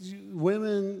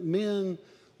women, men.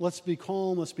 Let's be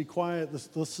calm. Let's be quiet. Let's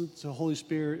listen to the Holy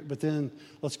Spirit. But then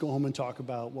let's go home and talk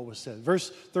about what was said. Verse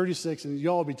 36, and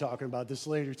y'all will be talking about this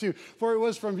later too. For it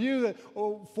was from you that,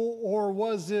 or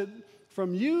was it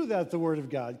from you that the word of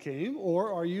God came,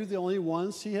 or are you the only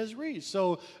ones he has reached?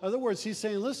 So, in other words, he's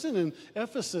saying, listen, in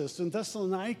Ephesus and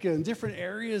Thessalonica and different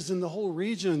areas in the whole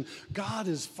region, God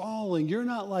is falling. You're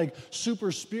not like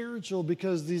super spiritual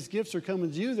because these gifts are coming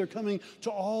to you. They're coming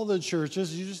to all the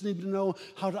churches. You just need to know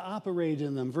how to operate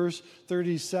in them. Verse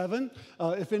 37,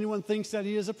 if anyone thinks that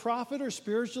he is a prophet or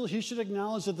spiritual, he should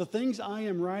acknowledge that the things I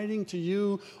am writing to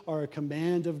you are a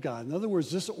command of God. In other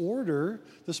words, this order,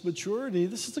 this maturity,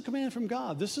 this is a command from from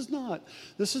God. This is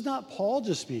not Paul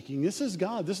just speaking. This is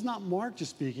God. This is not Mark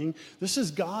just speaking. This is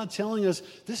God telling us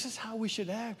this is how we should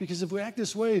act, because if we act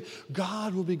this way,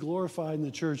 God will be glorified and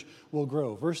the church will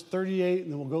grow. Verse 38,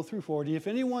 and then we'll go through 40. If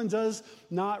anyone does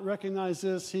not recognize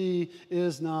this, he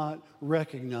is not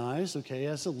recognized, okay,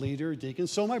 as a leader, deacon.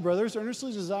 So my brothers,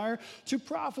 earnestly desire to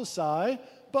prophesy,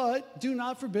 but do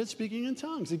not forbid speaking in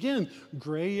tongues. Again,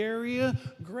 gray area,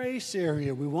 grace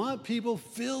area. We want people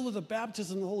filled with the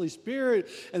baptism of the Holy Spirit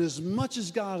and as much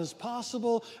as God as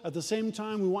possible. At the same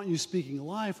time, we want you speaking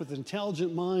life with an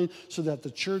intelligent mind so that the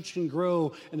church can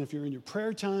grow. And if you're in your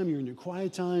prayer time, you're in your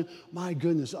quiet time, my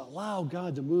goodness, allow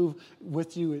God to move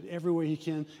with you in every way he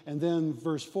can. And then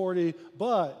verse 40,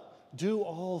 but do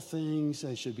all things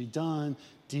that should be done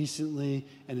decently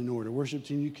and in order. Worship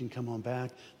team, you can come on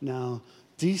back now.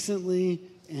 Decently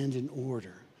and in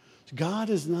order. God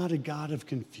is not a God of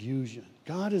confusion.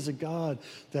 God is a God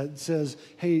that says,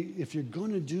 hey, if you're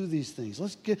going to do these things,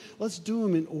 let's do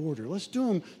them in order. Let's do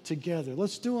them together.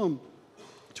 Let's do them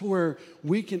to where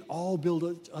we can all build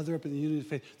each other up in the unity of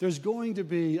faith. There's going to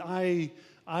be,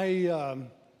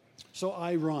 so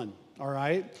I run. All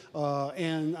right,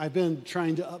 and I've been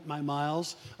trying to up my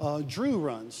miles. Drew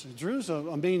runs. Drew's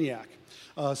a maniac.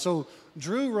 So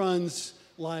Drew runs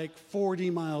like 40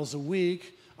 miles a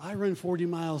week. I run 40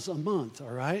 miles a month,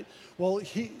 all right? Well,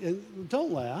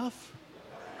 don't laugh.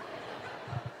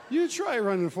 You try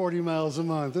running 40 miles a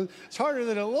month. It's harder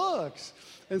than it looks.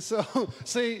 And so,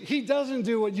 see, he doesn't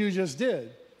do what you just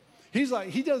did. He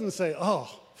doesn't say,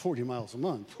 40 miles a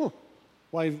month.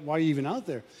 Why are you even out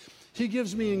there? He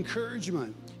gives me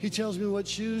encouragement. He tells me what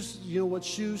shoes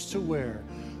to wear.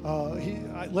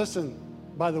 Listen,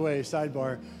 by the way,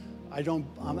 sidebar, I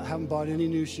haven't bought any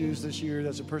new shoes this year.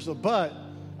 That's a personal, but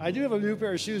I do have a new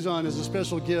pair of shoes on as a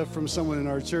special gift from someone in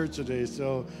our church today.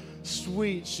 So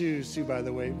sweet shoes too, by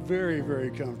the way. Very,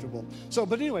 very comfortable. So,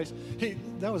 but anyways,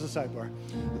 that was a sidebar.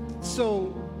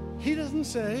 So he doesn't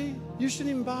say, you shouldn't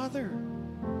even bother.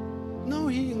 No,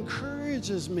 he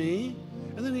encourages me.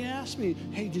 And then he asks me,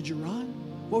 hey, did you run?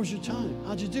 What was your time?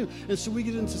 How'd you do? And so we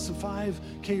get into some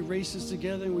 5K races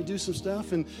together and we do some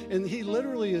stuff. And he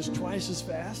literally is twice as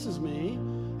fast as me.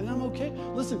 And I'm okay.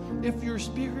 Listen, if you're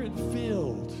spirit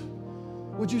filled,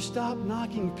 would you stop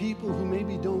knocking people who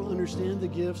maybe don't understand the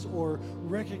gifts or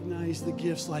recognize the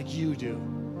gifts like you do?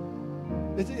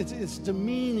 It's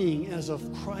demeaning as a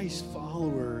Christ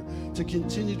follower to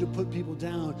continue to put people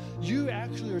down. You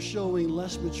actually are showing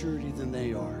less maturity than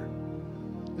they are.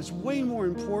 It's way more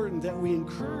important that we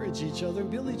encourage each other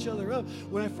and build each other up.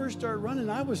 When I first started running,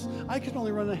 I could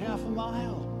only run a half a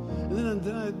mile. And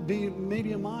then I'd be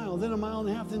maybe a mile, then a mile and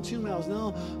a half, then 2 miles.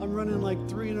 Now I'm running like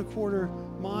 3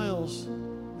 1/4 miles.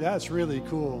 That's really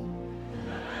cool.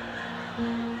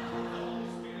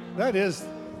 That is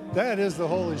the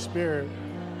Holy Spirit.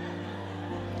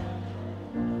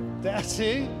 That's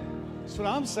what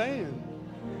I'm saying.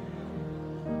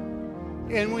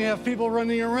 And we have people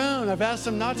running around. I've asked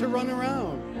them not to run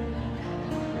around.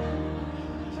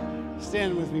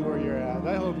 Stand with me where you're at.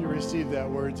 I hope you received that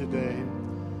word today.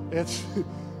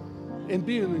 And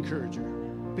be an encourager.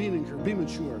 Be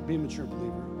mature. Be a mature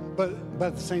believer. But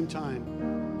at the same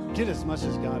time, get as much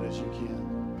as God as you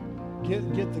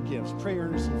can. Get the gifts. Pray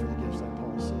earnestly for the gifts, like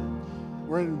Paul said.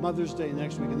 We're in Mother's Day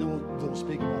next week, and then we'll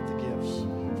speak about the gifts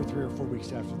for 3 or 4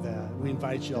 weeks after that. We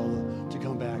invite you all to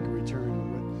come back and return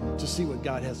to see what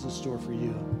God has in store for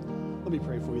you. Let me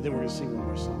pray for you. Then we're going to sing one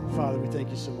more song. Father, we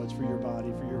thank you so much for your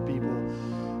body, for your people,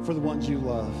 for the ones you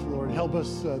love. Lord, help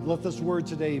us. Let this word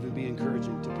today even be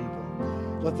encouraging to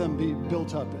people. Let them be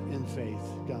built up in faith,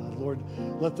 God. Lord,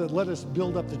 let us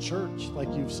build up the church like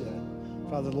you've said.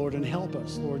 Father, Lord, and help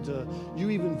us, Lord, you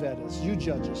even vet us, you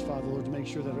judge us, Father, Lord, to make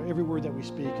sure that every word that we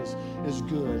speak is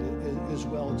good, is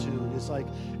well-tuned. It's like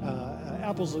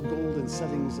apples of gold and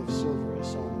settings of silver,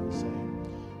 as Solomon would say.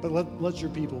 But let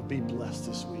your people be blessed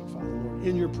this week, Father, Lord,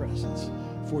 in your presence,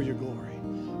 for your glory.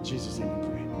 In Jesus' name we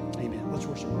pray. Amen. Let's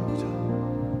worship one more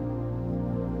time.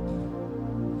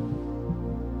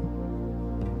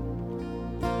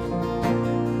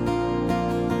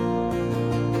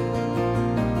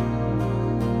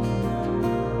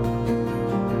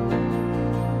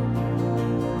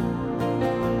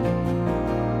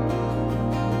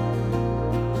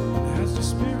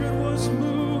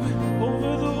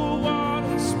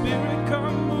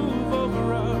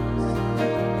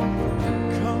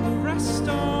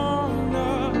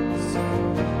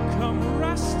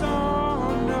 Rest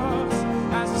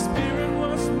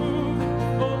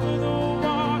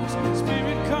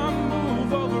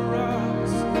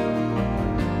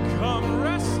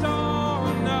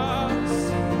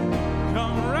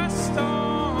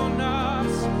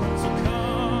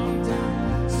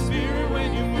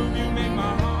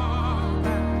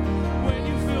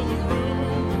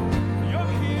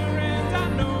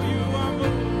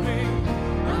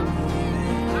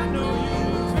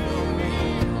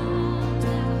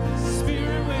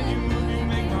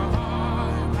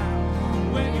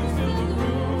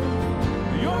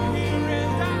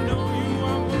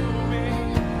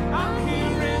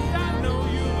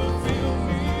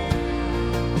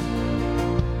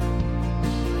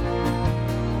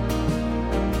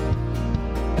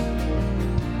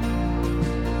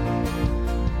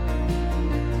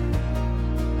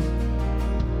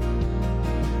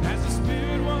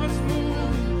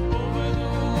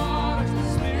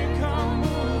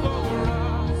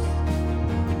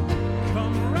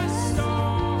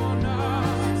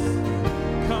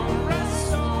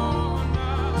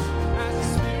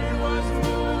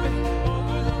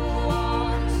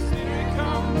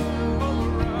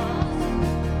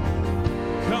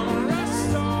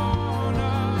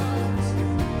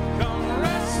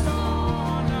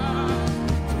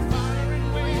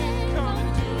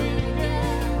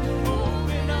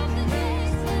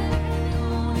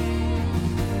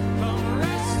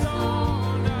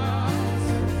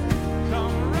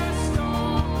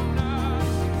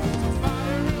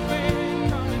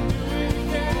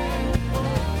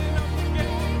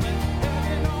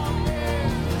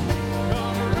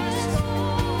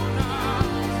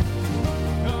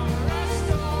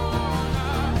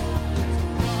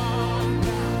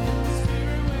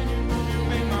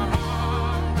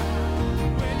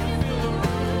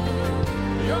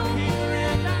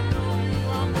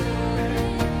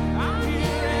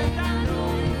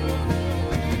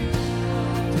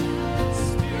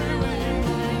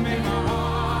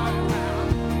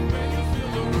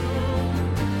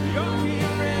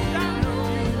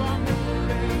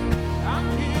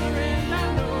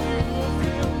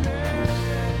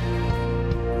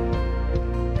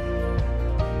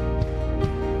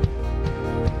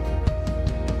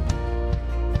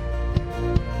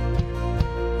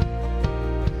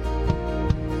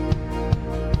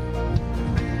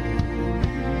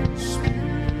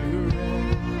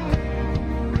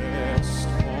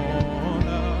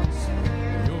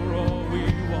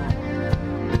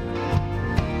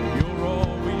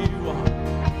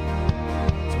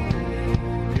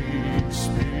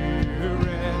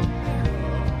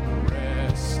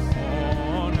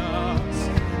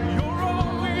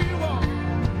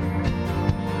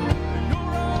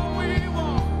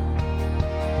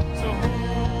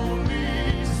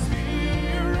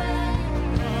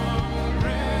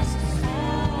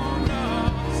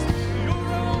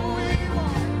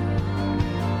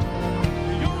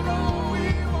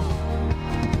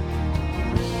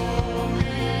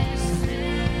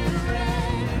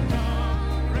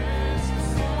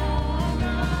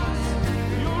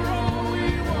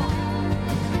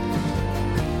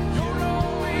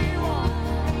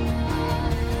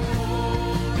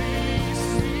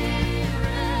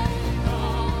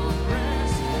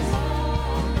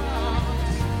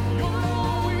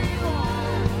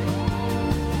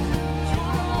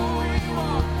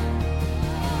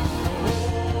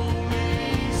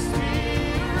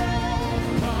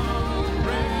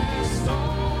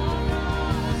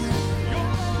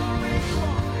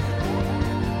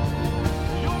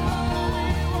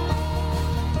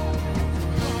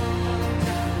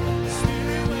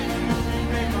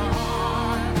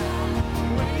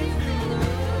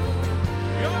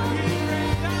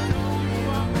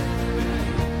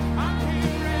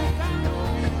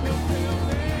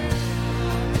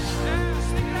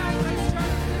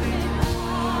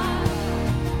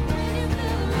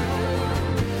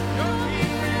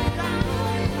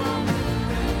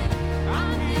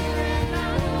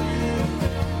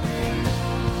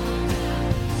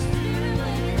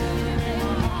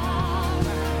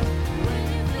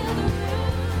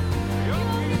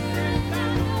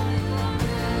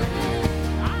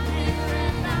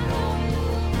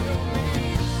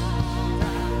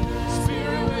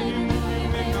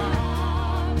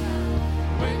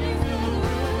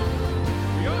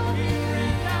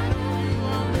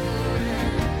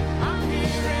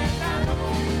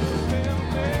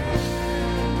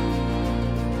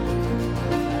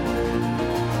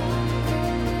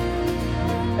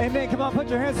Come on, put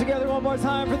your hands together one more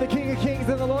time for the King of Kings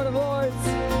and the Lord of Lords,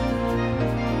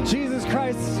 Jesus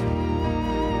Christ.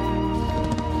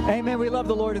 Amen. We love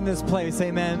the Lord in this place.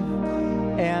 Amen.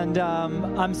 And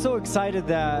I'm so excited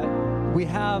that we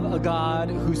have a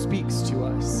God who speaks to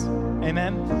us.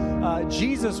 Amen.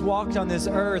 Jesus walked on this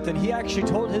earth, and he actually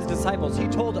told his disciples, he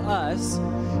told us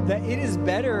that it is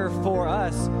better for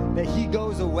us that he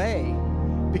goes away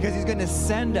because he's going to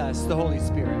send us the Holy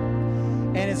Spirit.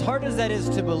 And as hard as that is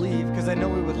to believe, because I know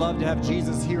we would love to have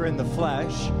Jesus here in the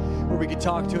flesh where we could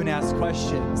talk to and ask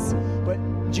questions, but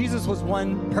Jesus was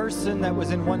one person that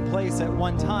was in one place at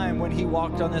one time when he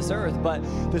walked on this earth. But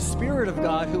the Spirit of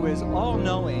God, who is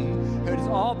all-knowing, who is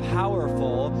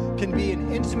all-powerful, can be an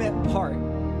intimate part,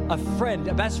 a friend,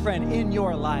 a best friend in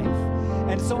your life.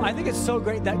 And so I think it's so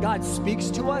great that God speaks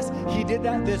to us. He did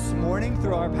that this morning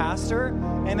through our pastor.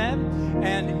 Amen.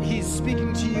 And he's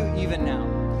speaking to you even now.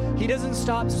 He doesn't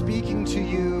stop speaking to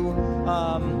you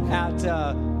at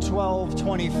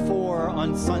 12:24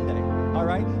 on Sunday. All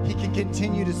right? He can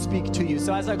continue to speak to you.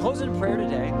 So as I close in prayer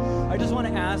today, I just want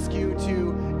to ask you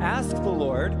to ask the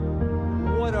Lord,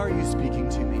 what are you speaking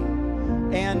to me?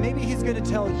 And maybe he's going to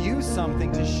tell you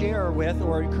something to share with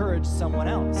or encourage someone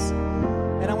else.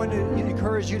 And I want to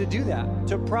encourage you to do that,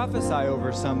 to prophesy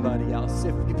over somebody else.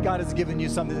 If God has given you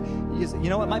something, you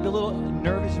know, it might be a little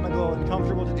nervous, you might be a little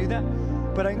uncomfortable to do that,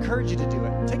 but I encourage you to do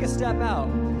it. Take a step out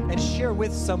and share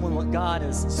with someone what God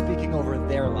is speaking over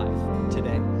their life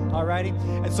today. Alrighty?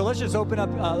 And so let's just open up,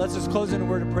 let's just close in a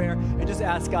word of prayer and just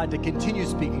ask God to continue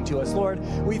speaking to us. Lord,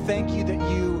 we thank you that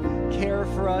you care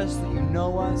for us, that you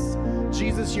know us.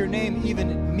 Jesus, your name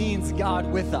even means God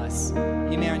with us,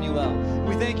 Emmanuel.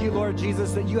 We thank you, Lord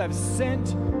Jesus, that you have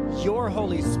sent your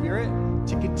Holy Spirit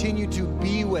to continue to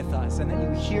be with us and that you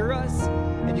hear us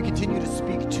and you continue to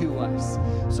speak to us.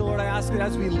 So, Lord, I ask that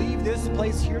as we leave this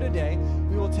place here today,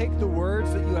 we will take the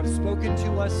words that you have spoken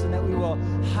to us and that we will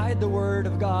hide the word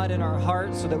of God in our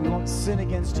hearts so that we won't sin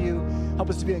against you.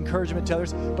 Help us to be an encouragement to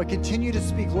others, but continue to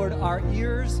speak. Lord, our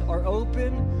ears are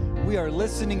open. We are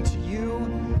listening to you,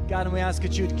 God, and we ask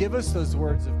that you would give us those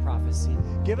words of prophecy.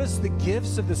 Give us the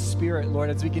gifts of the Spirit, Lord,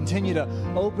 as we continue to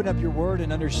open up your word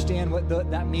and understand what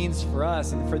that means for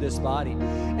us and for this body.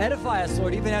 Edify us,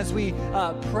 Lord, even as we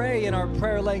pray in our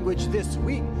prayer language this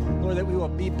week, Lord, that we will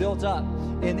be built up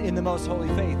in the most holy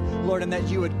faith, Lord, and that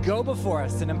you would go before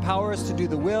us and empower us to do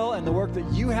the will and the work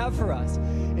that you have for us.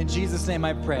 In Jesus' name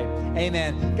I pray.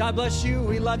 Amen. God bless you.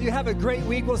 We love you. Have a great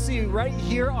week. We'll see you right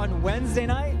here on Wednesday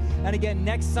night and again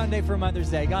next Sunday for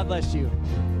Mother's Day. God bless you.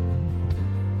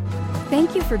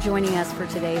 Thank you for joining us for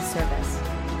today's service.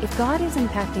 If God is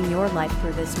impacting your life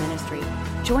through this ministry,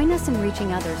 join us in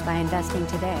reaching others by investing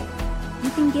today. You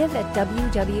can give at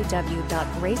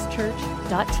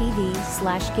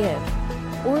www.gracechurch.tv/give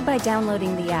or by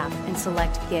downloading the app and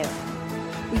select Give.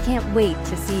 We can't wait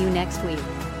to see you next week.